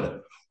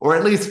good, or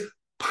at least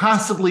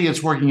possibly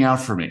it's working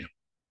out for me.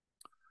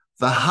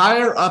 The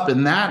higher up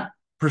in that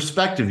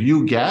perspective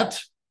you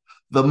get,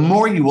 the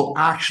more you will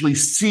actually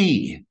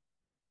see.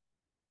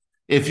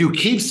 If you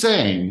keep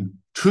saying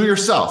to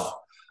yourself,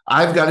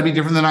 I've got to be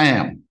different than I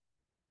am,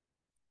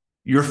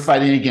 you're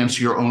fighting against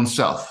your own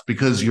self,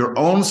 because your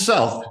own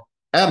self,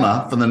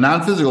 Emma, from the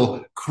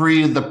non-physical,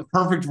 created the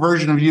perfect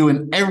version of you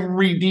in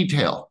every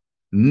detail.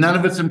 None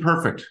of it's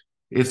imperfect.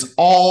 It's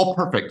all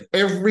perfect.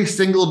 Every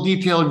single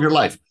detail of your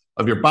life,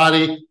 of your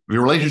body, of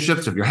your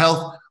relationships, of your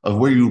health, of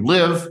where you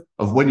live,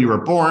 of when you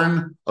were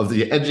born, of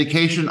the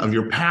education, of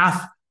your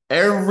path,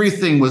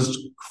 everything was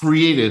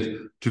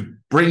created to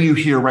bring you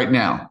here right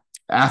now,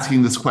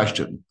 asking this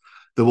question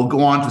that will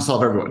go on to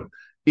solve everyone.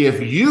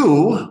 If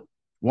you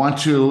want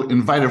to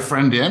invite a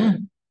friend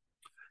in,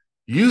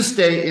 you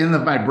stay in the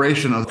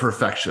vibration of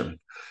perfection.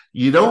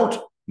 You don't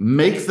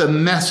make the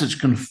message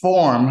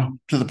conform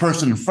to the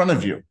person in front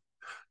of you.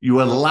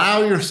 You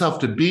allow yourself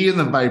to be in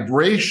the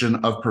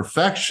vibration of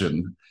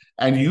perfection,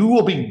 and you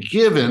will be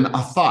given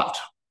a thought,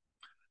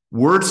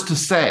 words to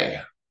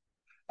say,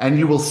 and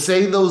you will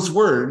say those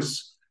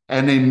words,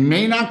 and they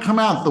may not come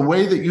out the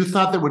way that you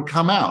thought they would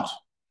come out,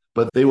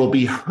 but they will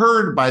be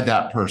heard by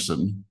that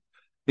person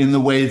in the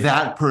way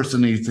that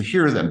person needs to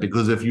hear them.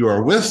 Because if you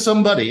are with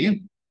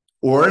somebody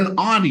or an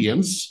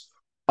audience,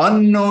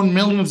 unknown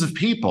millions of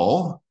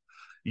people,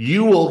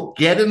 you will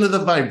get into the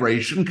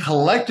vibration.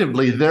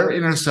 Collectively, their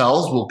inner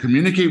selves will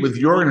communicate with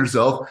your inner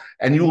self,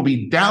 and you will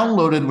be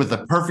downloaded with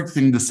the perfect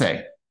thing to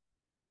say.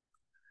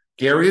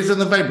 Gary is in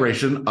the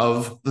vibration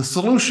of the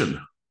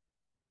solution.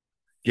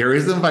 Gary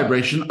is in the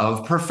vibration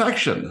of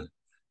perfection.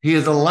 He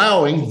is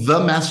allowing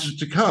the message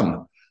to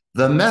come.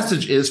 The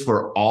message is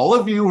for all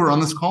of you who are on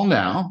this call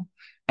now,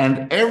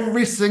 and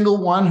every single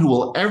one who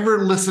will ever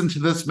listen to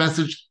this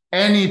message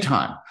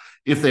anytime.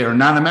 If they are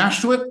not a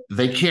match to it,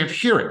 they can't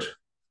hear it.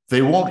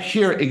 They won't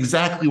hear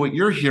exactly what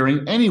you're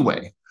hearing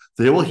anyway.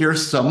 They will hear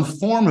some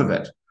form of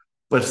it.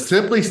 But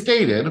simply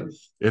stated,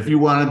 if you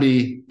want to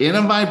be in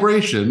a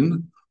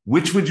vibration,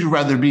 which would you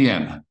rather be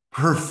in?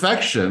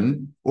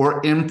 Perfection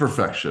or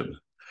imperfection?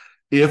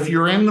 If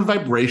you're in the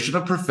vibration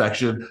of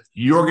perfection,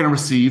 you're going to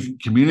receive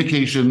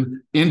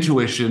communication,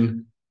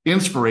 intuition,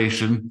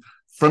 inspiration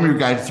from your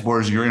guided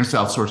supporters, your inner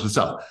self, source of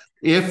self.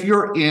 If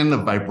you're in the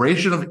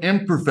vibration of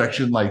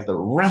imperfection like the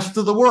rest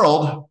of the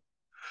world,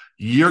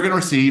 you're going to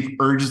receive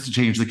urges to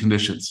change the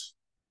conditions.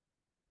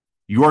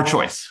 Your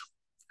choice.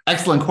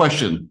 Excellent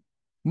question.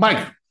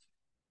 Mike.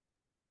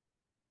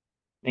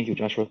 Thank you,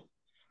 Joshua.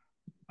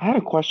 I had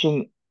a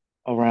question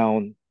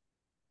around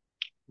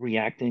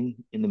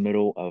reacting in the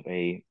middle of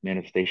a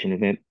manifestation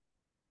event.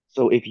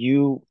 So if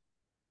you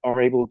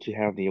are able to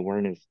have the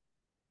awareness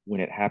when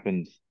it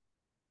happens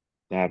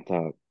that,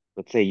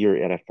 let's say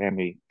you're at a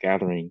family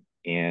gathering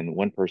and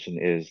one person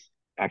is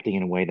acting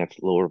in a way that's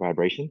lower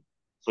vibration.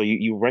 So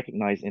you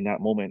recognize in that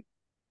moment,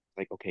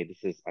 like, okay,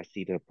 I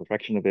see the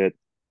perfection of it.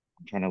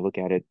 I'm trying to look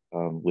at it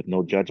with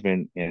no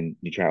judgment and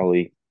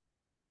neutrality.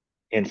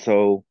 And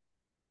so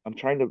I'm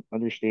trying to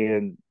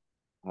understand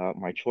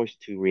my choice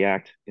to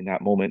react in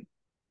that moment.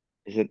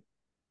 Is it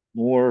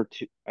more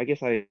to, I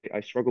guess I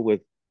struggle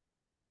with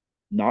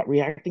not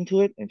reacting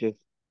to it and just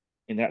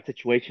in that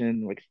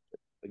situation, like,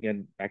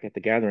 again, back at the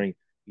gathering,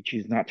 you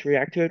choose not to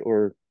react to it,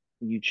 or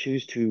you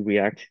choose to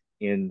react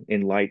in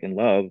light and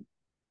love.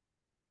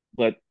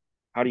 But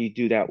how do you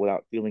do that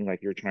without feeling like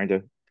you're trying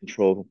to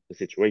control the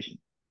situation?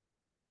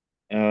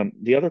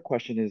 The other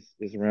question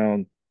is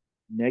around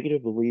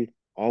negative belief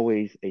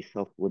always a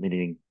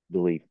self-limiting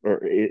belief,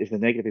 or is a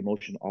negative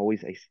emotion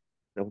always a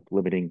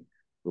self-limiting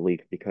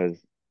belief? Because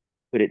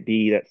could it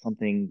be that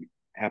something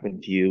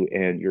happened to you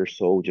and your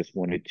soul just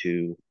wanted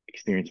to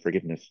experience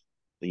forgiveness?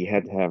 So you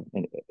had to have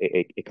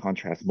a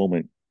contrast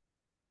moment,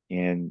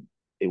 and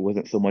it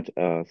wasn't so much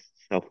a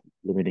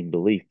self-limiting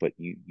belief, but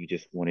you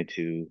just wanted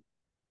to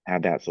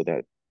have that so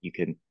that you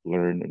can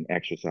learn and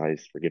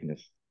exercise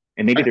forgiveness.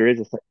 And maybe there is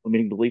a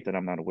self-limiting belief that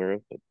I'm not aware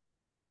of. But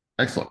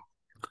excellent.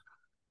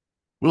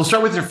 We'll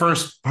start with your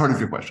first part of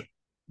your question.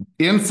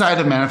 Inside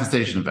a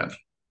manifestation event,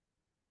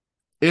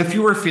 if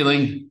you are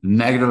feeling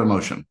negative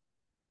emotion,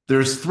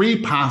 there's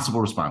 3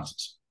 possible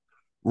responses.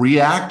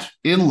 React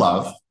in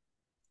love,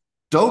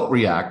 don't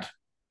react,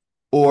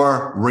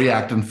 or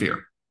react in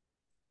fear.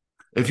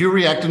 If you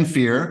react in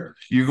fear,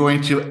 you're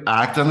going to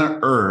act on an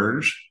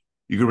urge,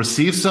 you're going to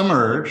receive some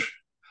urge,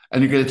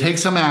 and you're going to take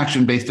some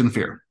action based in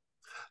fear.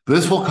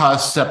 This will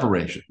cause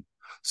separation.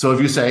 So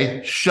if you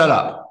say, shut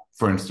up,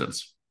 for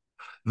instance,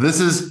 this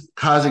is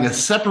causing a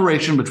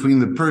separation between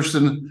the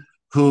person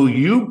who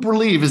you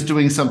believe is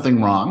doing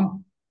something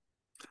wrong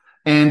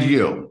and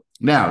you.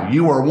 Now,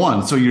 you are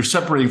one, so you're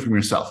separating from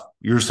yourself.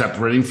 You're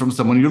separating from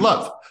someone you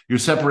love. You're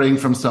separating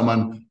from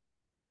someone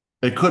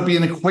It could be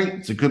an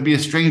acquaintance. It could be a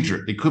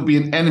stranger. It could be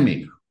an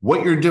enemy.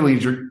 What you're doing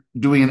is you're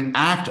doing an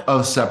act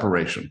of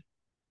separation.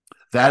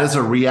 That is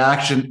a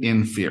reaction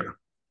in fear.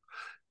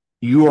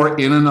 You are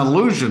in an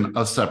illusion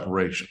of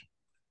separation.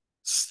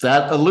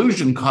 That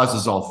illusion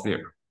causes all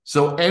fear.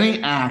 So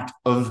any act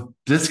of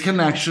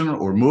disconnection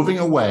or moving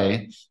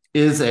away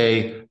is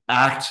an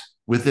act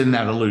within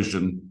that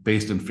illusion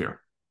based in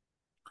fear.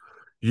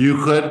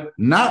 You could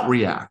not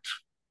react.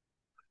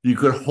 You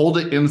could hold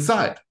it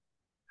inside.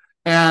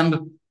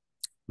 And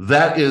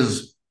that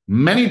is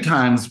many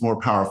times more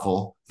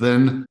powerful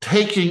than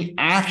taking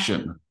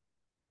action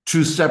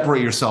to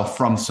separate yourself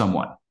from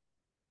someone.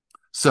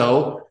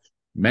 So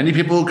many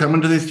people who come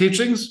into these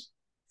teachings,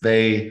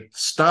 they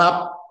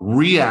stop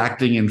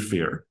reacting in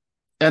fear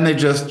and they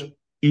just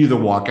either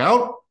walk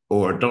out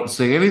or don't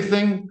say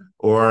anything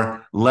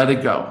or let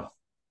it go.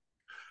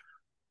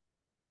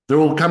 There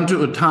will come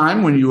to a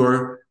time when you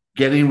are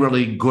getting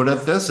really good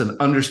at this and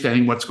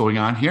understanding what's going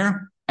on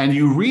here, and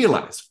you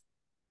realize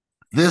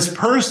this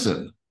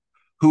person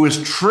who is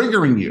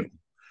triggering you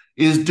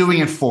is doing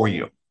it for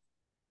you.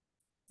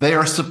 They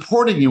are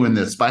supporting you in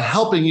this by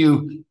helping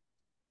you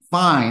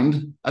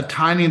find a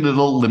tiny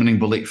little limiting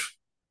belief.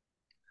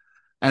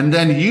 And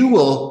then you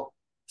will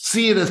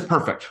see it as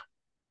perfect.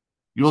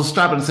 You will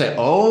stop and say,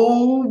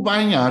 oh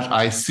my gosh,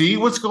 I see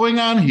what's going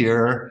on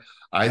here.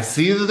 I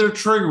see that they're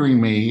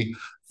triggering me.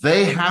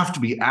 They have to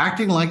be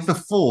acting like the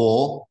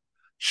fool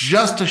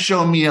just to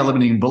show me a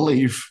limiting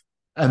belief.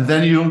 And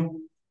then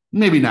you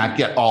maybe not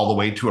get all the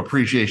way to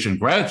appreciation and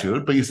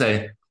gratitude, but you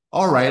say,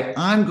 all right,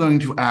 I'm going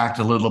to act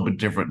a little bit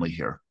differently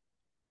here.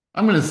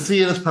 I'm going to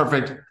see it as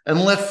perfect,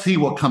 and let's see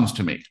what comes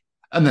to me.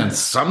 And then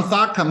some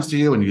thought comes to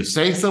you, and you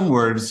say some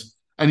words,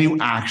 and you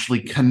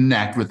actually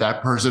connect with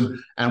that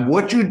person. And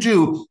what you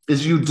do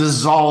is you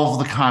dissolve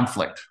the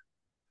conflict.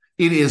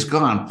 It is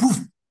gone. Poof.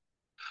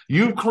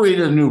 You've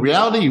created a new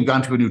reality. You've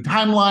gone to a new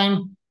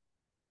timeline.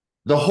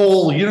 The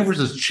whole universe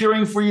is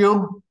cheering for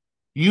you.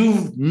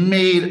 You've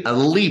made a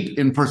leap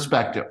in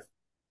perspective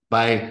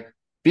by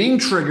being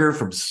triggered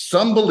from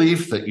some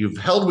belief that you've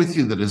held with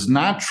you that is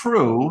not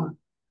true.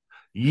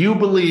 You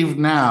believe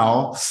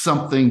now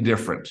something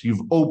different.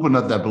 You've opened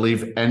up that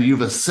belief and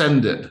you've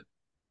ascended.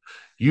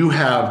 You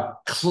have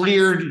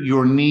cleared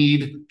your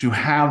need to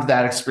have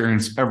that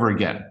experience ever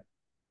again.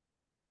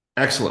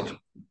 Excellent.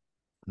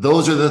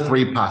 Those are the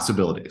three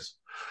possibilities.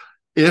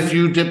 If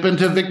you dip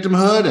into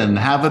victimhood and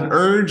have an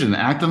urge and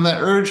act on that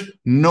urge,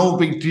 no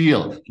big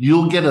deal.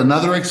 You'll get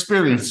another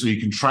experience so you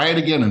can try it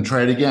again and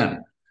try it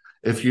again.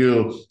 If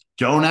you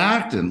don't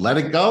act and let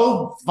it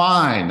go,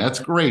 fine, that's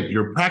great.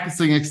 You're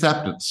practicing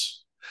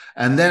acceptance.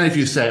 And then if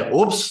you say,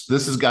 oops,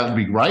 this has got to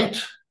be right.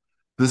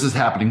 This is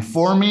happening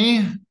for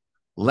me.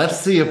 Let's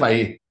see if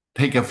I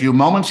take a few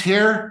moments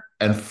here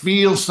and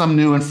feel some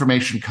new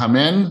information come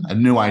in, a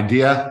new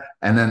idea,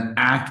 and then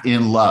act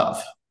in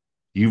love.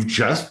 You've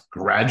just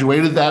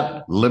graduated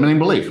that limiting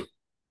belief.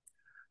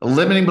 A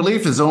limiting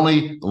belief is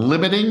only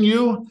limiting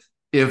you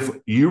if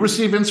you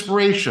receive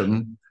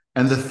inspiration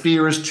and the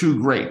fear is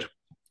too great.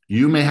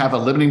 You may have a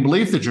limiting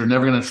belief that you're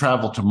never going to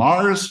travel to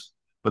Mars,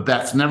 but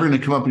that's never going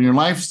to come up in your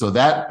life. So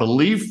that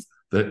belief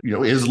that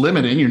is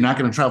limiting, you're not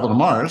going to travel to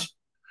Mars,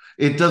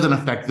 it doesn't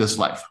affect this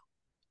life.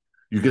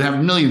 You can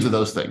have millions of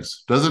those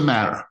things. Doesn't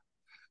matter.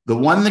 The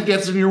one that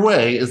gets in your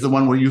way is the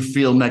one where you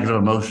feel negative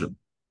emotion.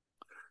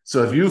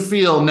 So if you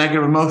feel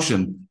negative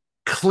emotion,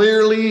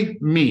 clearly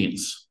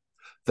means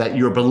that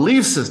your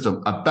belief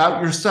system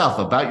about yourself,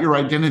 about your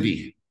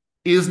identity,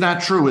 is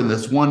not true in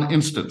this one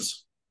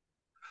instance.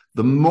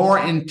 The more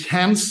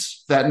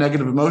intense that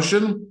negative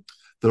emotion,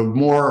 the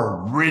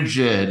more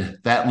rigid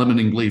that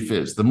limiting belief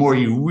is, the more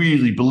you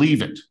really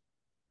believe it.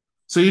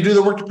 So you do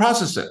the work to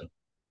process it.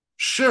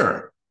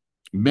 Sure,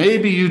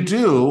 maybe you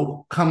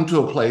do come to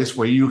a place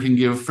where you can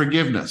give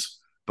forgiveness,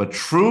 but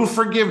true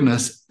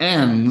forgiveness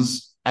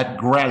ends at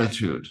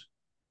gratitude.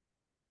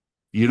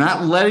 You're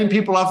not letting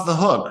people off the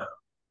hook.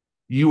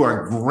 You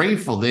are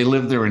grateful they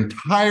lived their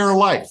entire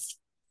life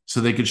so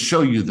they could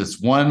show you this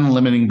one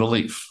limiting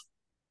belief.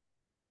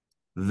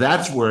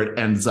 That's where it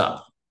ends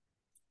up.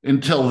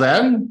 Until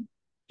then,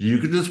 you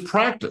can just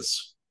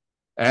practice.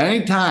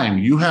 Anytime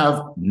you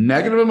have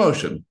negative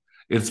emotion,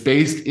 it's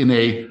based in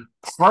a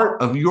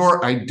part of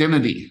your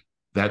identity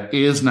that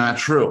is not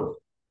true.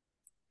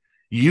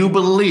 You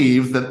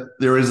believe that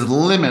there is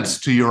limits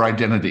to your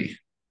identity.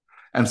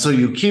 And so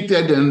you keep the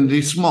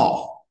identity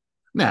small.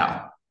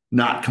 Now,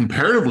 not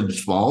comparatively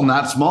small,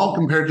 not small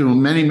compared to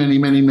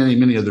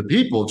many other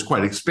people. It's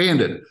quite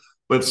expanded,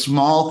 but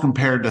small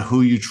compared to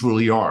who you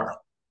truly are.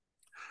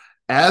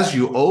 As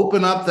you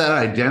open up that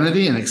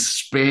identity and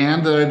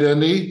expand that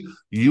identity,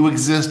 you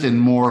exist in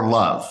more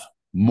love,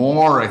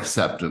 more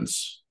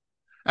acceptance.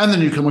 And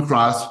then you come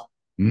across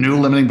new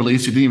limiting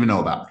beliefs you didn't even know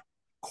about,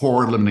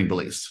 core limiting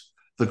beliefs.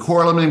 The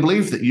core limiting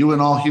belief that you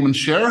and all humans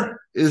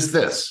share is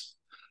this: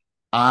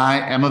 I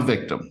am a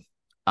victim.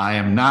 I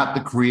am not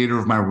the creator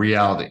of my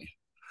reality.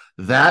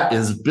 That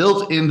is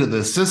built into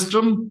the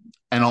system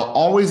and will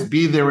always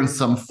be there in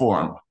some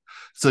form.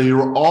 So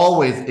you're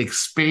always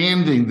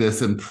expanding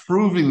this and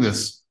proving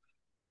this.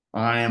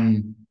 I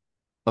am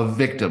a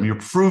victim. You're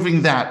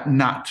proving that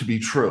not to be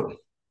true.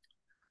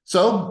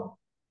 So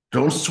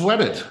don't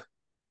sweat it.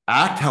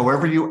 Act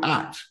however you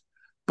act.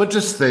 But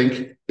just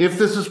think, if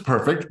this is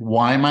perfect,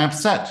 why am I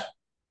upset?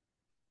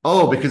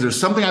 Oh, because there's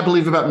something I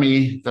believe about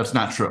me that's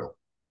not true.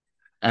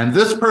 And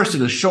this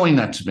person is showing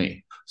that to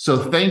me. So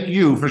thank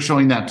you for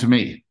showing that to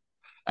me.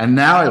 And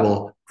now I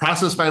will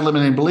process my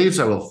limiting beliefs.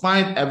 I will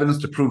find evidence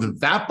to prove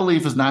that that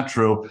belief is not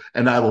true,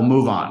 and I will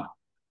move on.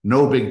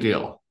 No big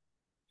deal.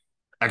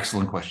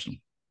 Excellent question.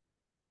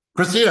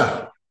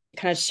 Christina.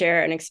 Kind of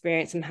share an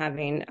experience I'm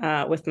having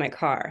with my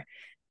car.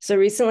 So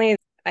recently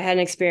I had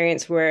an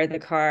experience where the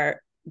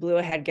car blew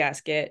a head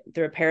gasket.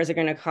 The repairs are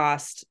going to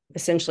cost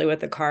essentially what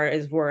the car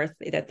is worth.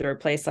 They have to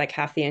replace like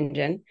half the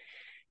engine.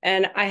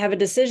 And I have a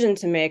decision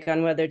to make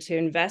on whether to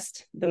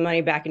invest the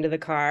money back into the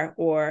car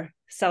or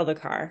sell the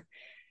car.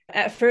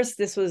 At first,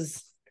 this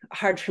was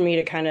hard for me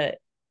to kind of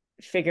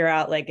figure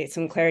out, like, get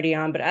some clarity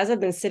on. But as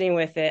I've been sitting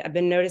with it, I've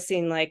been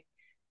noticing like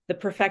the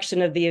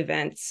perfection of the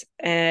events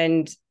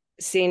and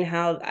seeing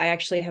how I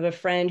actually have a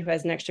friend who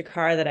has an extra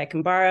car that I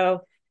can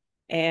borrow.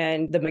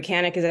 And the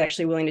mechanic is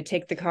actually willing to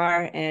take the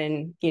car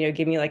and,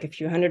 give me like a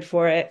few hundred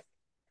for it.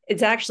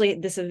 It's actually,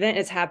 this event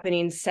is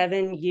happening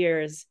 7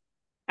 years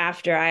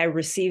after I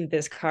received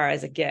this car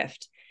as a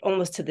gift,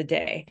 almost to the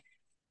day.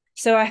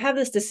 So I have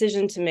this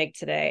decision to make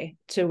today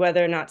to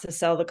whether or not to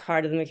sell the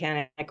car to the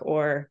mechanic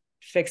or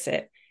fix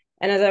it.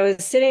 And as I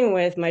was sitting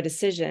with my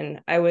decision,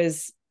 I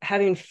was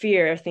having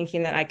fear,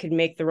 thinking that I could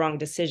make the wrong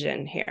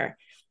decision here.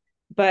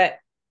 But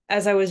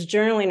as I was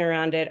journaling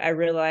around it, I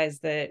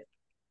realized that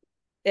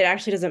it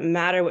actually doesn't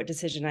matter what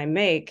decision I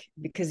make,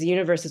 because the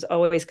universe is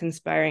always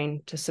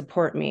conspiring to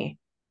support me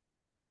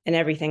in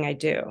everything I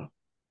do.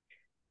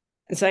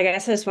 And so I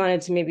guess I just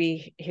wanted to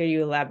maybe hear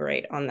you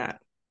elaborate on that.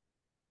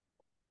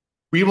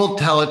 We will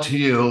tell it to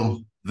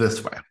you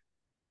this way.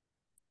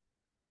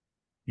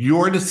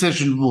 Your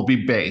decision will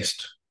be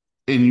based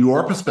in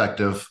your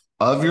perspective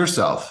of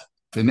yourself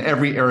in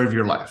every area of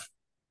your life,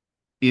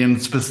 in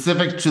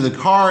specific to the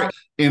car,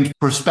 in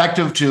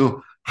perspective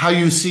to how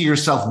you see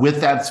yourself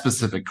with that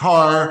specific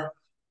car,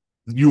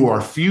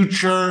 your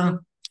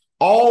future.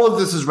 All of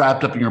this is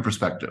wrapped up in your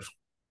perspective.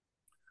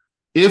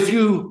 If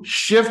you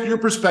shift your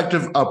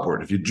perspective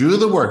upward, if you do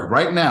the work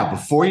right now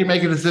before you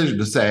make a decision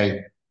to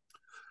say,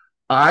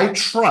 I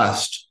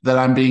trust that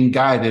I'm being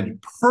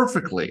guided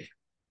perfectly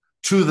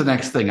to the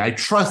next thing. I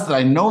trust that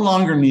I no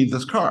longer need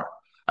this car.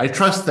 I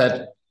trust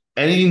that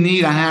any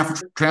need I have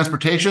for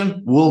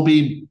transportation will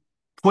be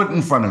put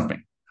in front of me.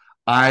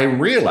 I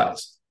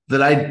realize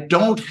that I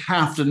don't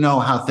have to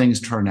know how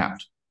things turn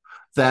out,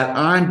 that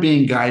I'm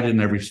being guided in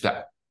every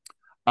step.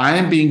 I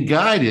am being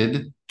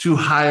guided to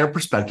higher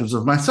perspectives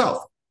of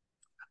myself.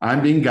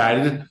 I'm being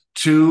guided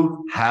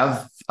to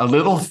have a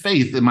little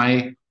faith in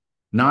my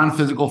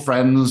non-physical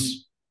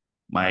friends,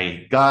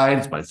 my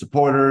guides, my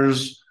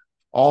supporters,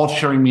 all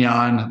cheering me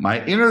on,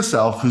 my inner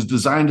self who's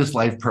designed this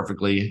life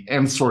perfectly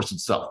and source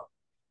itself.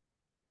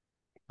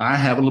 I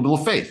have a little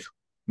bit of faith.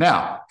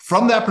 Now,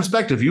 from that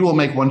perspective, you will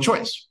make one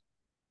choice.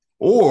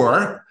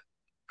 Or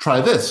try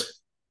this.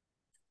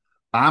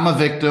 I'm a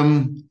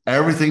victim.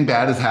 Everything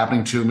bad is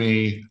happening to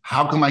me.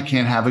 How come I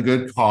can't have a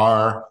good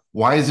car?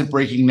 Why is it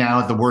breaking now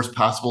at the worst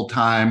possible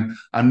time?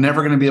 I'm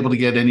never going to be able to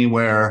get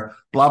anywhere.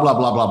 Blah, blah,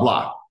 blah, blah,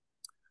 blah.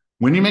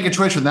 When you make a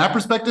choice from that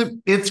perspective,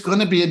 it's going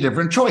to be a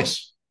different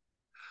choice.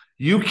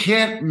 You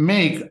can't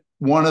make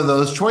one of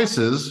those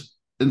choices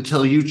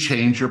until you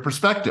change your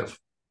perspective.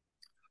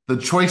 The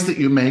choice that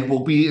you make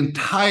will be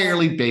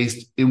entirely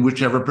based in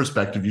whichever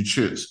perspective you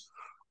choose.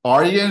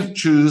 Are you going to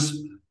choose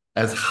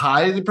as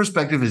high the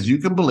perspective as you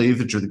can believe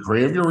that you're the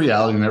creator of your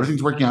reality and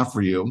everything's working out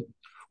for you?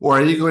 Or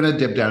are you going to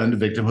dip down into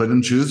victimhood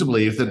and choose to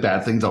believe that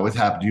bad things always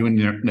happen to you and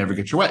you never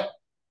get your way?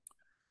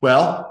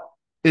 Well,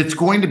 it's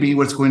going to be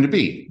what it's going to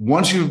be.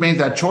 Once you've made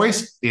that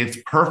choice, it's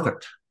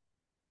perfect.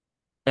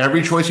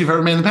 Every choice you've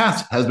ever made in the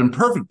past has been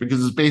perfect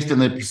because it's based on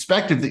the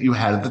perspective that you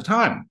had at the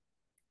time.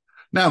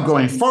 Now,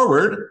 going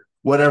forward,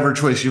 whatever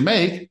choice you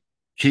make,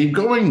 keep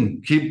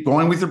going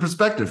with your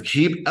perspective.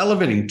 Keep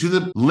elevating to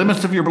the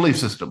limits of your belief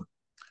system.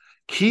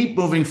 Keep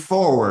moving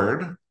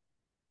forward,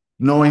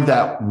 knowing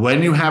that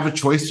when you have a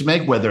choice to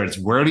make, whether it's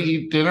where to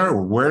eat dinner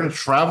or where to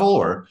travel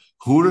or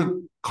who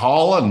to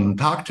call and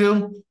talk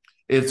to,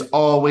 it's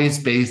always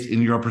based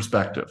in your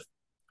perspective.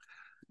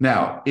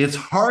 Now, it's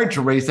hard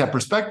to raise that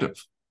perspective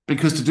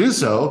because to do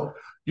so,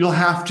 you'll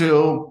have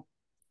to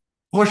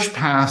push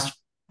past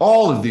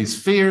all of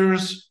these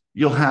fears.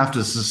 You'll have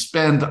to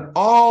suspend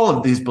all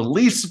of these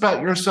beliefs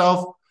about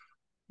yourself.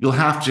 You'll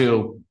have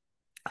to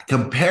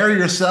compare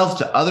yourself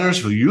to others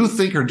who you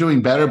think are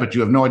doing better, but you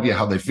have no idea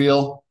how they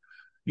feel.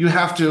 You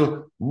have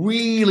to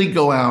really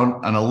go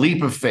out on a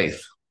leap of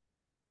faith.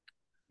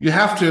 You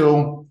have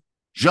to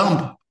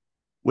jump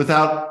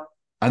without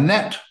a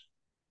net.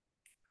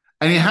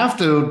 And you have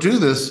to do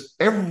this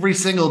every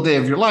single day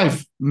of your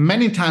life,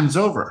 many times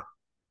over.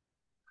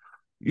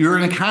 You're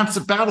in a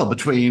constant battle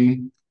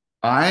between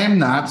I am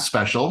not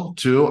special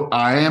to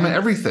I am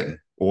everything,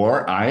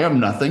 or I am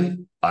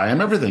nothing, I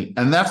am everything.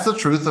 And that's the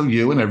truth of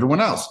you and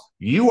everyone else.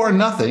 You are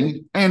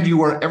nothing and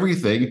you are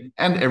everything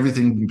and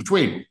everything in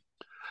between.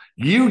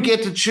 You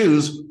get to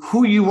choose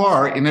who you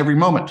are in every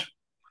moment.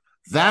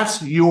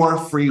 That's your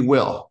free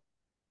will.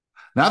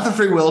 Not the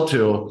free will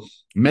to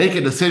make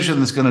a decision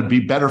that's going to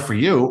be better for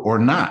you or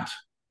not.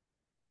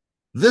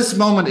 This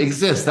moment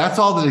exists. That's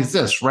all that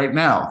exists right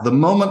now. The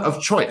moment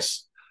of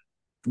choice.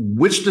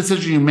 Which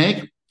decision you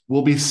make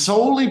will be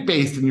solely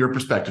based in your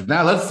perspective.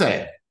 Now,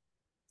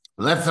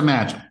 let's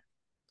imagine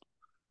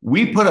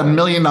we put $1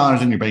 million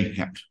in your bank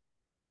account.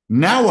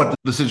 Now what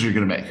decision are you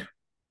going to make?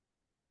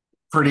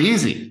 Pretty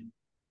easy,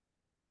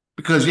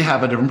 because you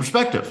have a different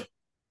perspective.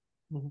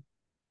 Mm-hmm.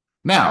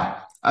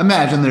 Now,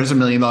 imagine there's $1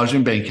 million in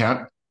your bank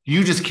account.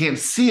 You just can't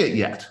see it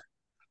yet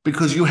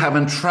because you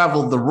haven't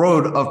traveled the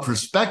road of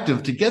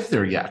perspective to get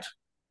there yet.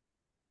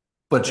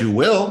 But you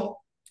will,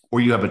 or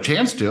you have a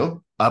chance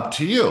to, up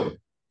to you.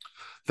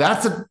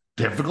 That's a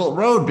difficult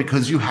road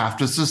because you have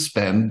to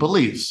suspend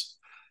beliefs.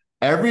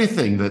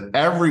 Everything that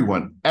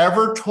everyone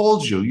ever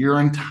told you your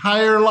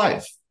entire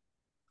life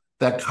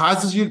that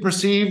causes you to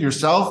perceive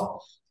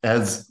yourself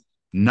as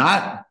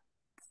not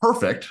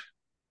perfect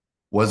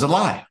was a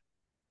lie.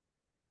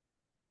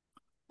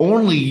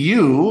 Only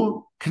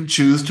you can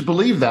choose to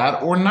believe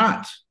that or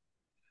not.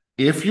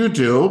 If you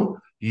do,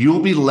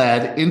 you'll be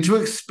led into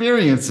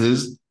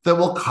experiences that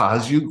will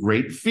cause you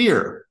great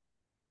fear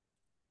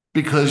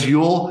because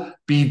you'll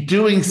be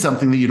doing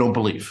something that you don't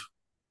believe.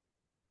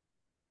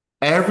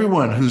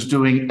 Everyone who's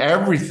doing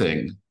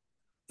everything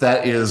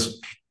that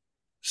is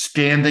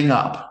standing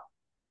up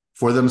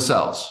for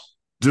themselves,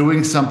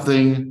 doing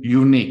something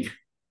unique,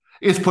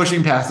 is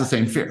pushing past the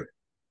same fear.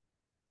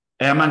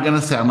 Am I going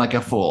to sound like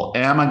a fool?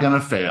 Am I going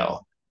to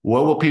fail?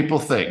 What will people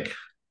think?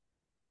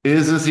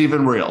 Is this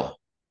even real?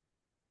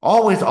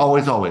 Always,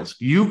 always, always.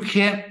 You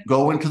can't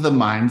go into the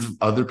minds of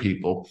other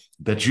people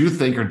that you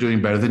think are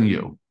doing better than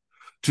you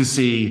to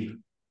see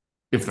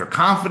if they're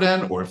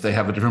confident or if they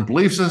have a different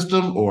belief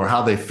system or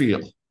how they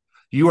feel.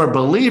 You are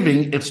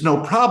believing it's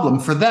no problem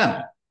for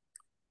them.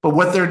 But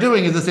what they're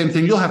doing is the same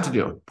thing you'll have to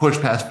do. Push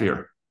past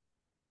fear.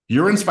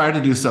 You're inspired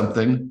to do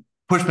something.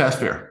 Push past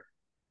fear.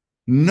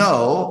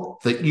 Know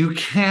that you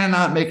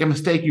cannot make a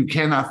mistake. You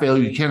cannot fail.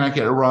 You cannot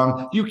get it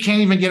wrong. You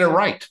can't even get it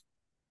right.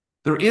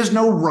 There is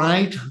no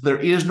right. There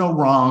is no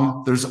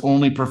wrong. There's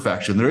only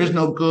perfection. There is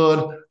no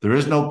good. There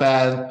is no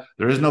bad.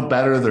 There is no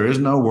better. There is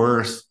no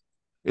worse.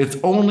 It's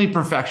only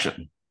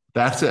perfection.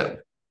 That's it.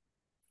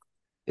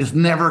 It's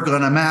never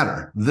going to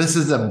matter. This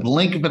is a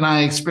blink of an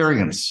eye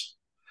experience.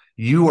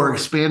 You are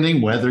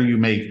expanding whether you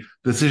make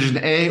decision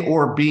A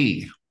or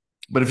B.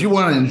 But if you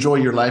want to enjoy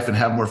your life and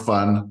have more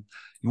fun,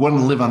 you want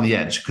to live on the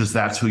edge because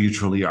that's who you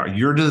truly are.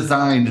 You're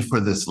designed for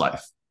this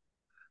life.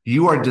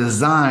 You are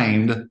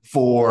designed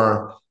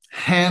for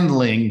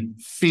handling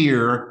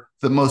fear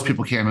that most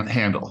people can't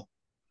handle.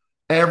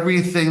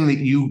 Everything that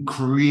you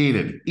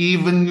created,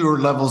 even your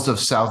levels of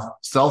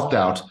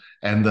self-doubt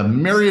and the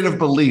myriad of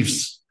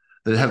beliefs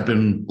that have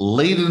been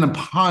laden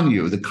upon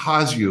you that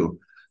cause you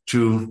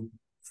to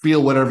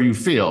feel whatever you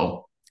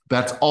feel,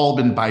 that's all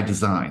been by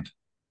design.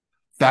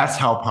 That's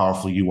how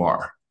powerful you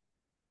are.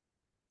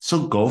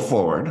 So go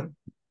forward,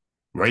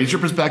 raise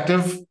your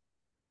perspective,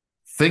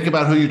 think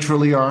about who you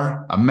truly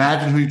are,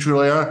 imagine who you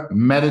truly are,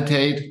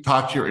 meditate,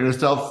 talk to your inner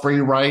self, free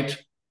write,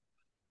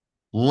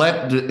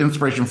 let the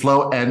inspiration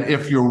flow. And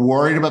if you're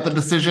worried about the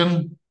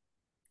decision,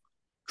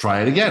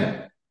 try it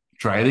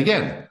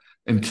again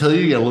until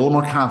you get a little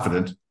more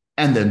confident,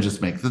 and then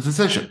just make the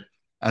decision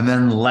and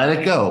then let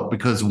it go.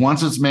 Because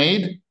once it's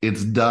made,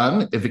 it's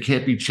done. If it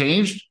can't be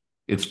changed,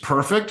 it's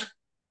perfect.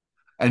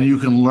 And you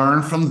can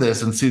learn from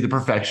this and see the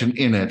perfection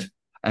in it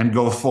and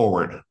go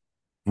forward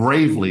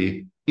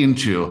bravely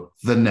into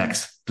the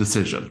next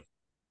decision.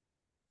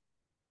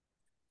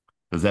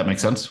 Does that make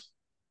sense?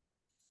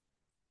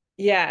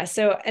 Yeah.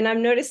 So, and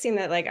I'm noticing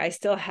that like I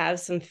still have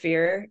some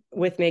fear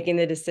with making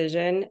the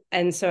decision.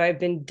 And so I've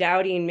been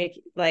doubting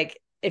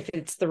if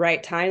it's the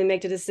right time to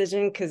make the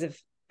decision, because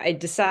if I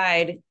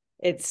decide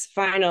it's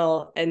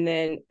final and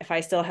then if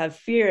I still have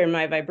fear in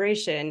my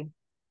vibration,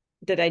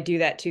 did I do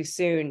that too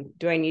soon?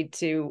 Do I need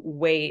to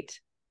wait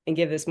and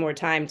give this more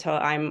time till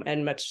I'm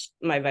in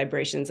my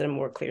vibrations in a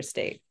more clear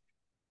state?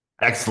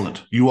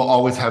 Excellent. You will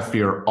always have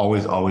fear,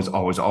 always, always,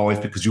 always, always,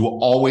 because you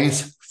will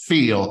always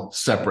feel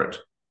separate.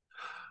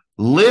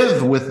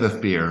 Live with the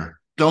fear.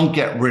 Don't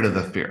get rid of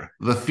the fear.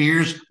 The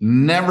fear's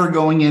never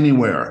going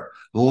anywhere.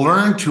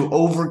 Learn to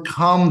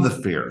overcome the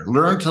fear.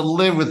 Learn to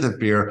live with the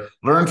fear.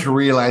 Learn to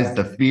realize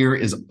the fear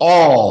is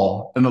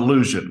all an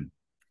illusion.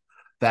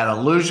 That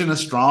illusion is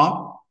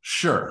strong,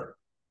 sure,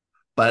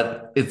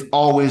 but it's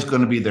always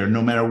going to be there.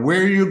 No matter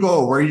where you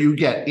go, where you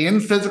get in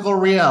physical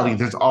reality,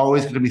 there's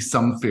always going to be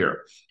some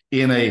fear.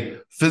 In a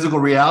physical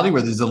reality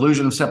where there's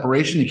illusion of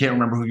separation, you can't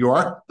remember who you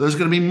are, there's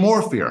going to be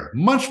more fear,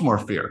 much more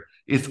fear.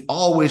 It's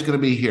always going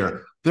to be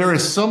here. There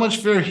is so much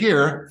fear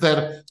here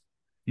that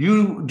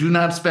You do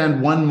not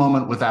spend one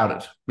moment without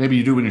it. Maybe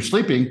you do when you're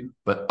sleeping,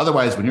 but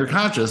otherwise, when you're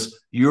conscious,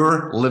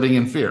 you're living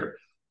in fear.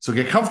 So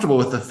get comfortable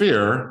with the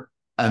fear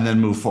and then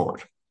move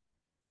forward.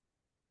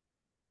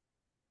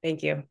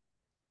 Thank you.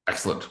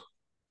 Excellent.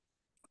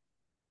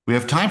 We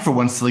have time for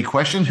one silly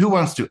question. Who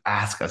wants to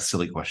ask a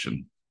silly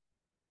question?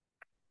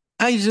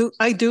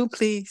 I do,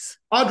 please.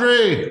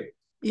 Audrey.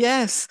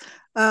 Yes.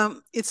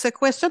 It's a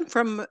question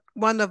from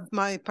one of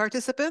my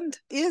participants.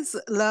 Is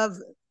love,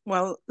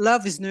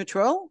 love is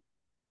neutral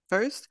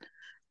first,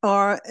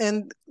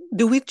 and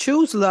do we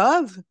choose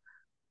love?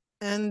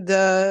 And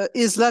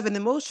is love an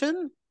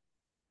emotion?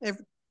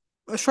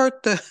 A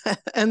short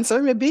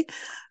answer maybe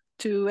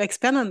to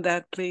expand on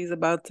that, please,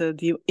 about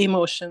the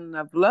emotion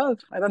of love.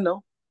 I don't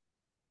know.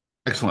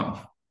 Excellent.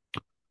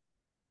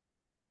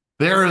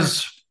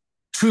 There's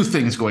two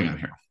things going on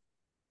here.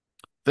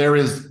 There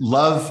is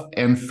love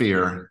and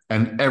fear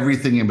and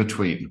everything in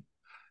between.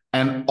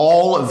 And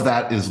all of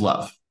that is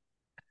love.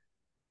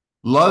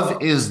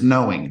 Love is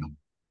knowing.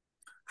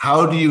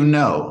 How do you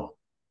know?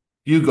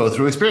 You go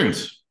through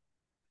experience.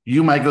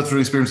 You might go through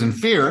experience in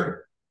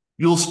fear.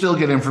 You'll still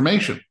get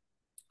information.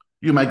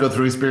 You might go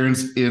through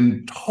experience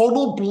in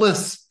total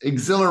bliss,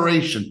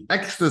 exhilaration,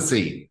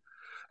 ecstasy,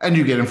 and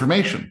you get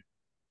information.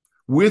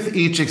 With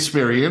each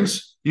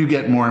experience, you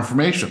get more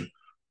information.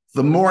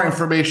 The more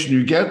information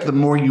you get, the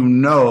more you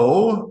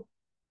know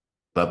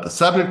about the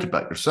subject,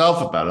 about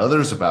yourself, about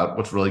others, about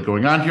what's really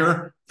going on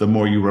here. The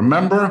more you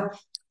remember,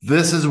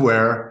 this is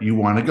where you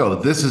want to go.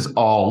 This is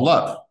all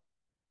love.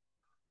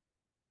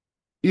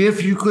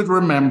 If you could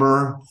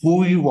remember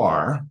who you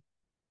are,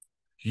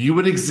 you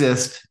would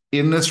exist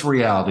in this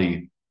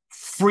reality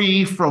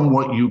free from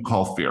what you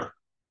call fear.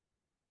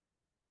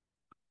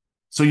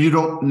 So you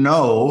don't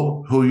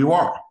know who you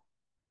are.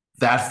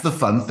 That's the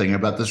fun thing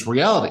about this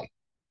reality.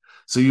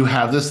 So you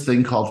have this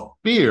thing called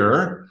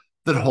fear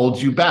that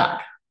holds you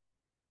back.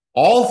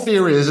 All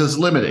fear is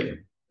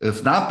limiting.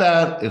 It's not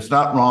bad. It's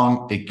not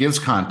wrong. It gives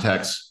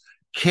context.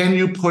 Can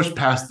you push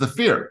past the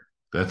fear?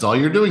 That's all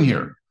you're doing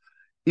here.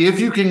 If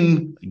you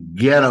can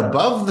get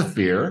above the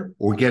fear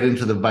or get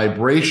into the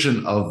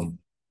vibration of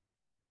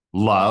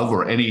love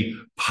or any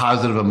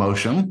positive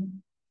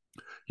emotion,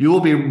 you will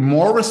be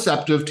more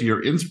receptive to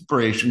your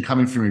inspiration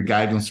coming from your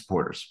guidance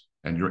supporters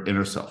and your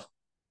inner self.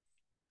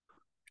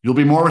 You'll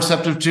be more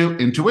receptive to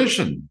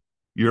intuition.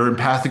 Your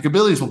empathic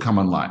abilities will come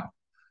online.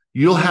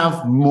 You'll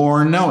have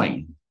more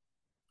knowing.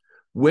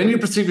 When you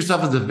perceive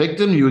yourself as a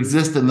victim, you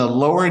exist in the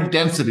lower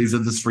densities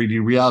of this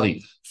 3D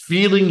reality,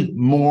 feeling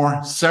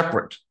more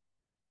separate.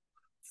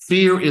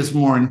 Fear is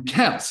more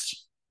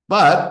intense,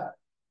 but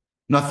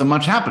nothing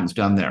much happens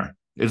down there.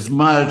 It's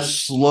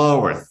much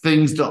slower.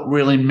 Things don't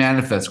really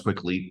manifest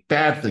quickly.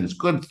 Bad things,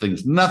 good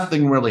things,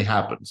 nothing really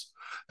happens.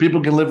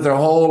 People can live their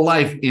whole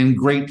life in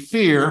great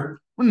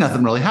fear when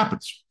nothing really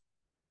happens.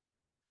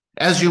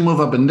 As you move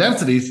up in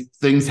densities,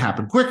 things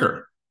happen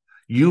quicker.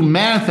 You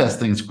manifest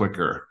things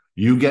quicker.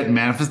 You get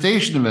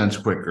manifestation events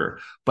quicker,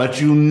 but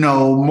you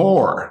know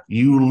more.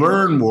 You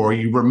learn more.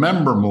 You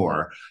remember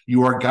more.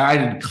 You are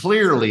guided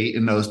clearly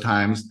in those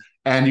times,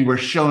 and you are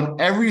shown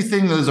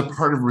everything that is a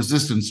part of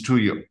resistance to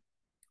you.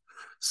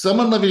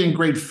 Someone living in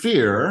great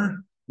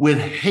fear would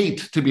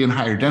hate to be in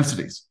higher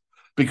densities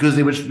because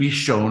they would be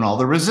shown all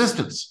the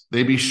resistance.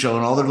 They'd be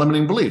shown all their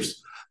limiting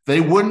beliefs. They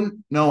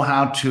wouldn't know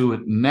how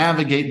to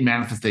navigate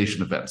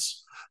manifestation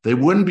events. They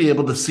wouldn't be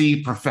able to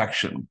see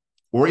perfection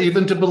or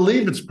even to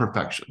believe it's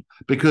perfection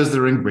because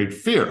they're in great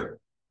fear.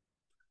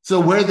 So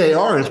where they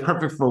are is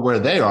perfect for where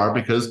they are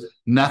because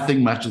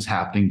nothing much is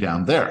happening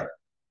down there.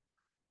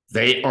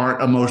 They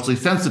aren't emotionally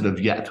sensitive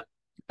yet.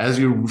 As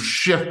you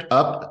shift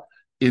up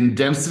in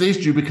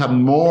densities, you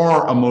become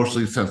more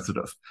emotionally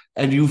sensitive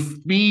and you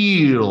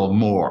feel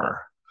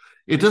more.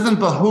 It doesn't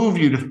behoove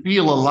you to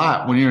feel a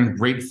lot when you're in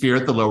great fear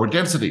at the lower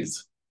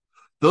densities.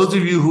 Those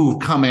of you who've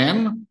come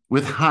in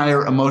with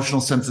higher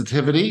emotional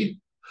sensitivity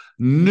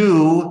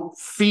knew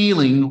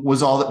feeling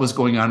was all that was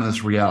going on in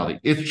this reality.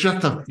 It's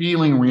just a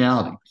feeling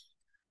reality.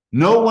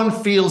 No one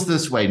feels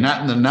this way,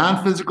 not in the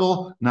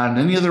non-physical, not in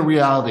any other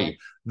reality.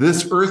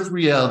 This earth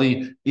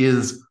reality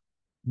is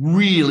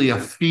really a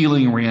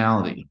feeling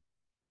reality.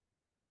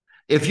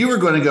 If you were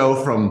going to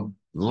go from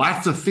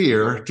lots of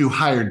fear to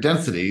higher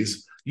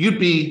densities, you'd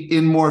be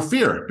in more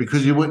fear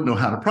because you wouldn't know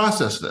how to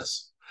process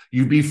this.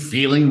 You'd be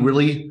feeling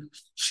really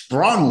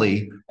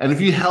strongly. And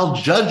if you held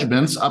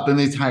judgments up in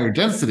these higher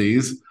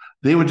densities,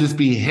 they would just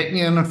be hitting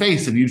you in the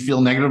face and you'd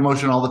feel negative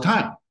emotion all the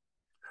time.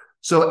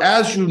 So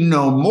as you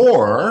know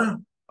more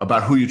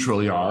about who you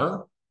truly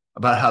are,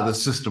 about how the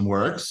system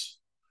works,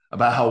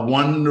 about how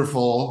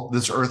wonderful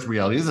this earth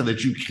reality is and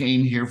that you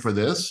came here for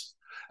this,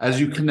 as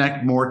you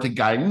connect more to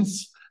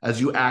guidance, as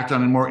you act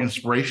on more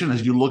inspiration,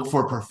 as you look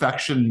for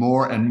perfection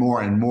more and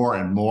more and more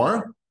and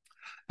more,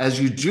 as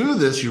you do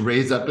this, you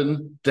raise up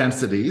in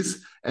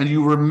densities and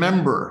you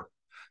remember.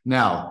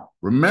 Now,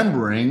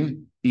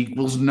 remembering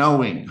equals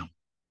knowing.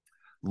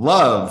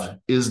 Love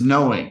is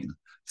knowing.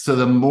 So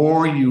the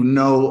more you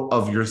know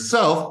of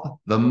yourself,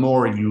 the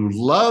more you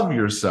love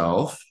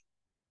yourself,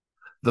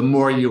 the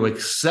more you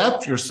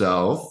accept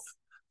yourself,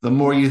 the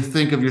more you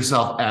think of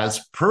yourself as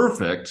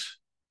perfect.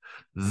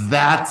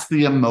 That's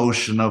the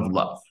emotion of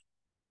love.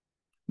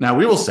 Now,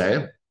 we will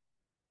say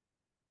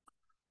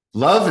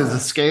love is a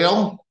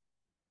scale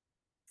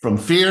from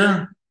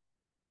fear,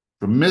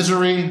 from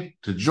misery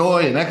to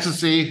joy and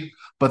ecstasy,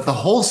 but the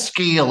whole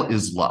scale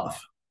is love,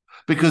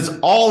 because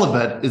all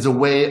of it is a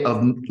way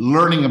of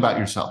learning about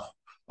yourself,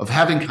 of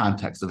having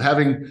context, of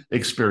having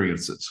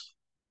experiences.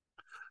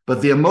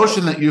 But the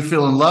emotion that you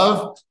feel in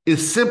love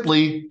is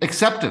simply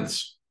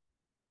acceptance.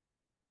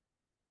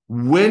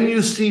 When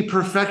you see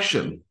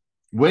perfection,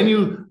 when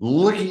you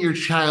look at your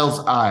child's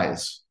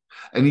eyes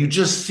and you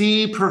just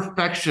see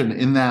perfection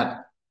in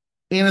that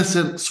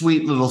innocent,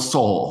 sweet little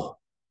soul,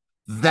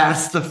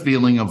 that's the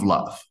feeling of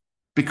love,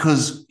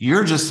 because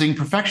you're just seeing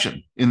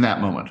perfection in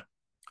that moment.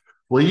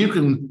 Well, you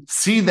can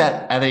see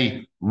that at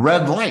a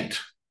red light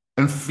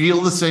and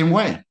feel the same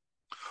way,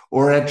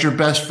 or at your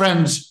best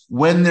friends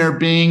when they're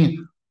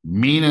being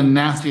mean and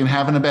nasty and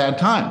having a bad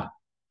time.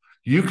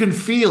 You can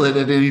feel it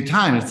at any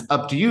time. It's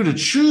up to you to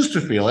choose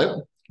to feel it.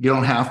 You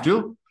don't have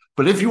to.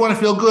 But if you want to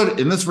feel good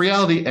in this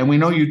reality, and we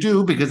know you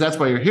do because that's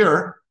why you're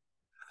here,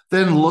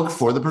 then look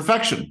for the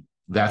perfection.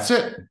 That's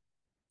it.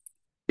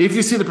 If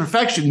you see the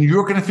perfection,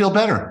 you're going to feel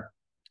better.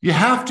 You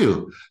have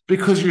to,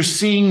 because you're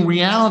seeing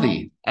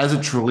reality as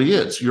it truly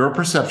is. Your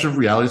perception of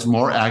reality is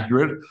more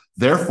accurate.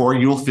 Therefore,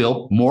 you'll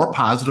feel more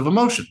positive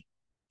emotion.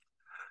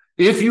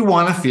 If you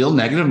want to feel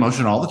negative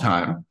emotion all the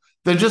time,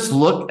 then just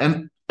look at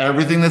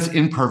everything that's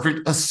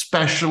imperfect,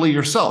 especially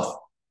yourself.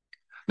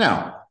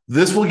 Now,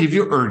 this will give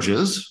you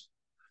urges.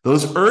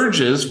 Those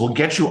urges will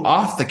get you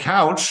off the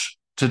couch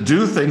to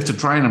do things to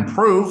try and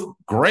improve.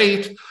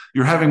 Great.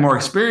 You're having more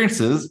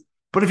experiences.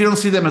 But if you don't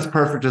see them as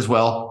perfect as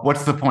well,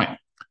 what's the point?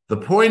 The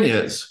point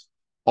is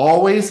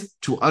always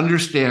to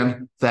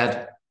understand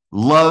that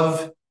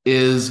love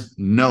is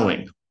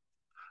knowing.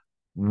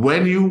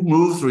 When you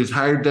move through these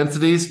higher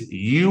densities,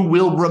 you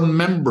will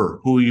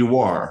remember who you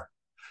are.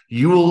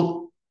 You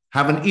will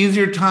have an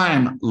easier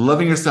time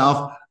loving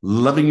yourself,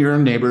 loving your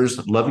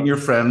neighbors, loving your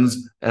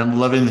friends, and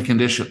loving the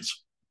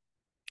conditions.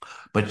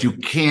 But you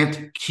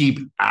can't keep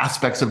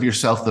aspects of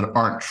yourself that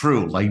aren't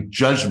true, like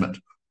judgment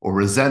or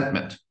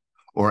resentment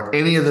or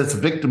any of this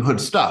victimhood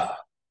stuff.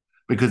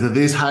 Because at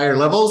these higher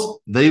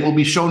levels, they will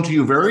be shown to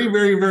you very,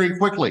 very, very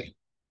quickly.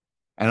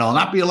 And it'll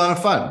not be a lot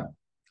of fun.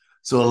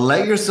 So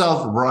let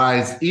yourself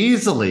rise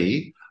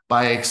easily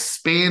by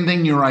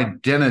expanding your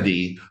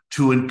identity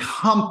to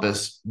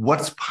encompass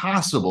what's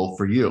possible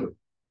for you.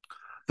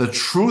 The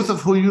truth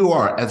of who you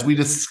are, as we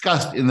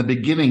discussed in the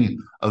beginning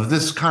of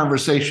this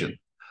conversation,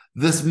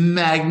 this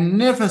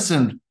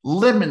magnificent,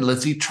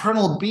 limitless,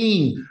 eternal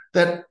being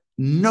that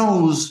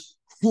knows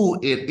who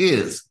it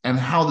is and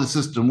how the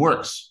system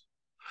works,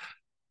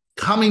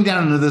 coming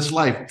down into this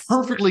life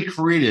perfectly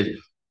created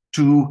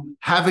to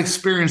have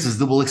experiences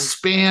that will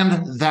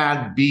expand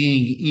that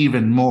being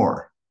even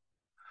more.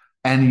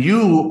 And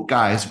you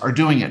guys are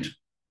doing it.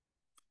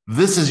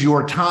 This is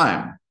your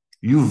time.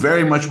 You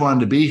very much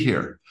wanted to be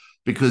here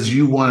because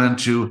you wanted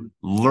to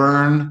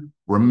learn,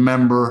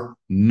 remember,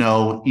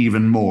 know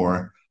even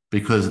more,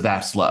 because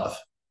that's love.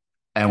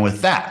 And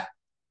with that,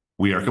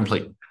 we are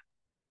complete.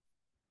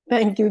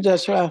 Thank you,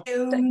 Joshua.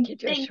 Thank you,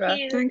 Joshua. Thank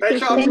you. Thank Thanks,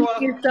 you. Joshua.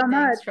 Thank you so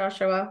much. Thanks,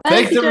 Joshua.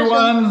 Thanks,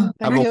 everyone. Have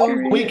Thank a you.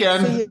 wonderful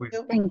weekend. See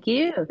you. Thank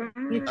you.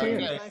 You too.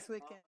 Okay. Nice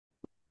weekend.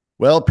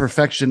 Well,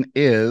 perfection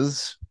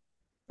is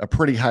a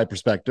pretty high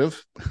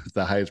perspective. It's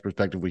the highest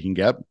perspective we can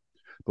get.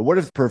 But what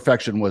if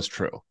perfection was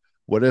true?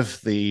 What if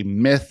the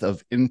myth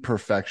of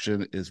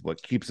imperfection is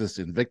what keeps us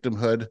in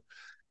victimhood?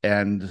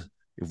 And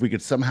if we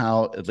could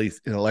somehow, at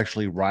least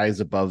intellectually, rise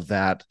above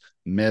that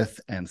myth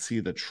and see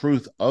the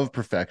truth of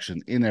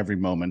perfection in every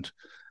moment.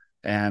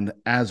 And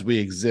as we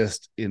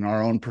exist in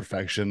our own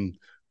perfection,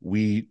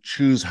 we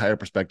choose higher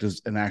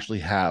perspectives and actually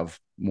have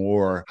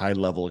more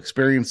high-level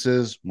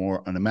experiences,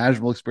 more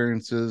unimaginable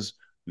experiences.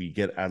 We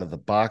get out of the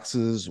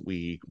boxes.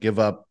 We give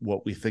up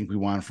what we think we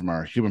want from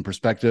our human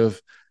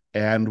perspective,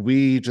 and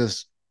we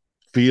just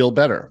feel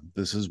better.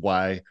 This is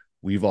why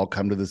we've all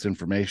come to this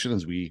information,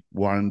 as we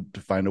wanted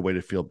to find a way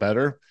to feel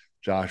better.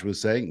 Josh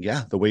was saying,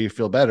 yeah, the way you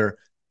feel better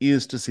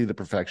is to see the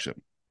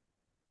perfection.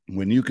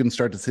 When you can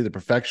start to see the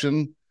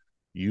perfection,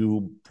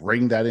 you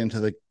bring that into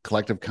the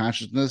collective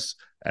consciousness,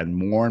 and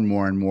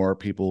more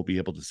people will be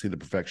able to see the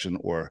perfection,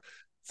 or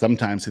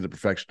sometimes see the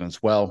perfection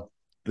as well.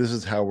 This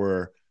is how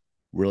we're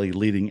really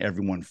leading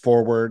everyone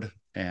forward.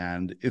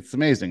 And it's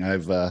amazing.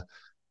 I've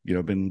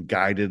been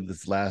guided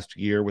this last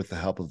year with the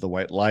help of the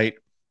white light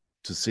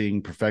to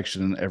seeing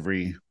perfection in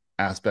every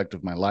aspect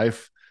of my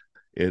life.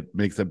 It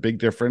makes a big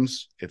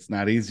difference. It's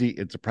not easy.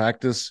 It's a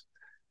practice.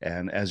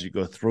 And as you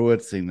go through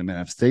it, seeing the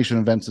manifestation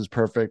events is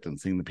perfect, and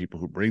seeing the people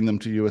who bring them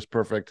to you is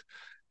perfect,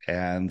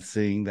 and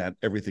seeing that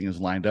everything is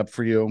lined up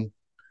for you.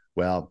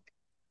 Well,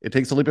 it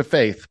takes a leap of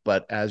faith,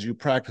 but as you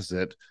practice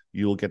it,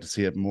 you will get to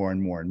see it more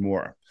and more and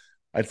more.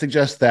 I'd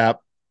suggest that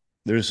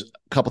there's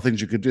a couple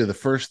things you could do. The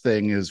first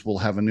thing is we'll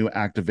have a new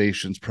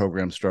activations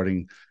program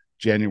starting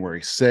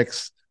January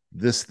 6th.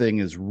 This thing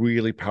is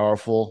really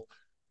powerful.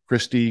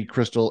 Christy,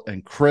 Crystal,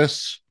 and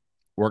Chris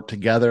work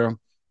together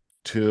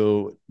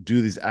to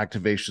do these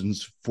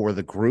activations for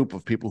the group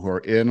of people who are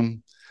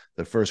in.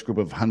 The first group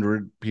of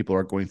 100 people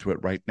are going through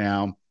it right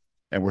now,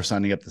 and we're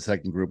signing up the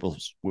second group,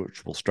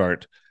 which will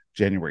start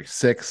January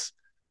 6th.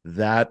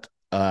 That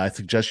I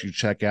suggest you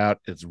check out.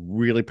 It's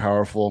really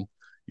powerful.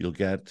 You'll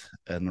get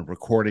a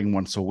recording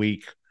once a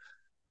week,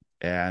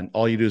 and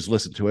all you do is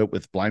listen to it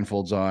with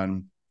blindfolds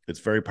on. It's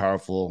very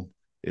powerful.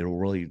 It'll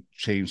really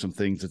change some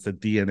things. It's a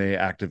DNA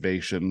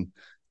activation,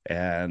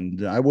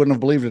 and I wouldn't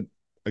have believed it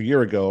a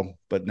year ago,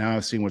 but now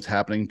I've seen what's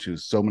happening to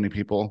so many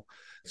people.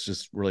 It's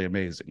just really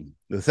amazing.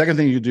 The second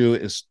thing you do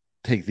is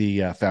take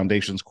the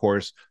Foundations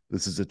course.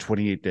 This is a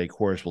 28-day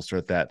course. We'll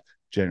start that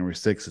January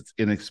 6th. It's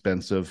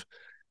inexpensive,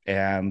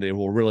 and it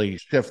will really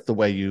shift the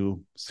way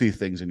you see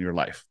things in your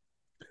life.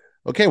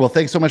 Okay, well,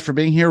 thanks so much for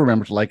being here.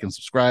 Remember to like and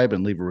subscribe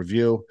and leave a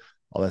review.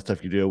 All that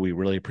stuff you do, we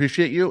really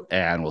appreciate you,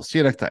 and we'll see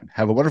you next time.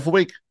 Have a wonderful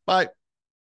week. Bye.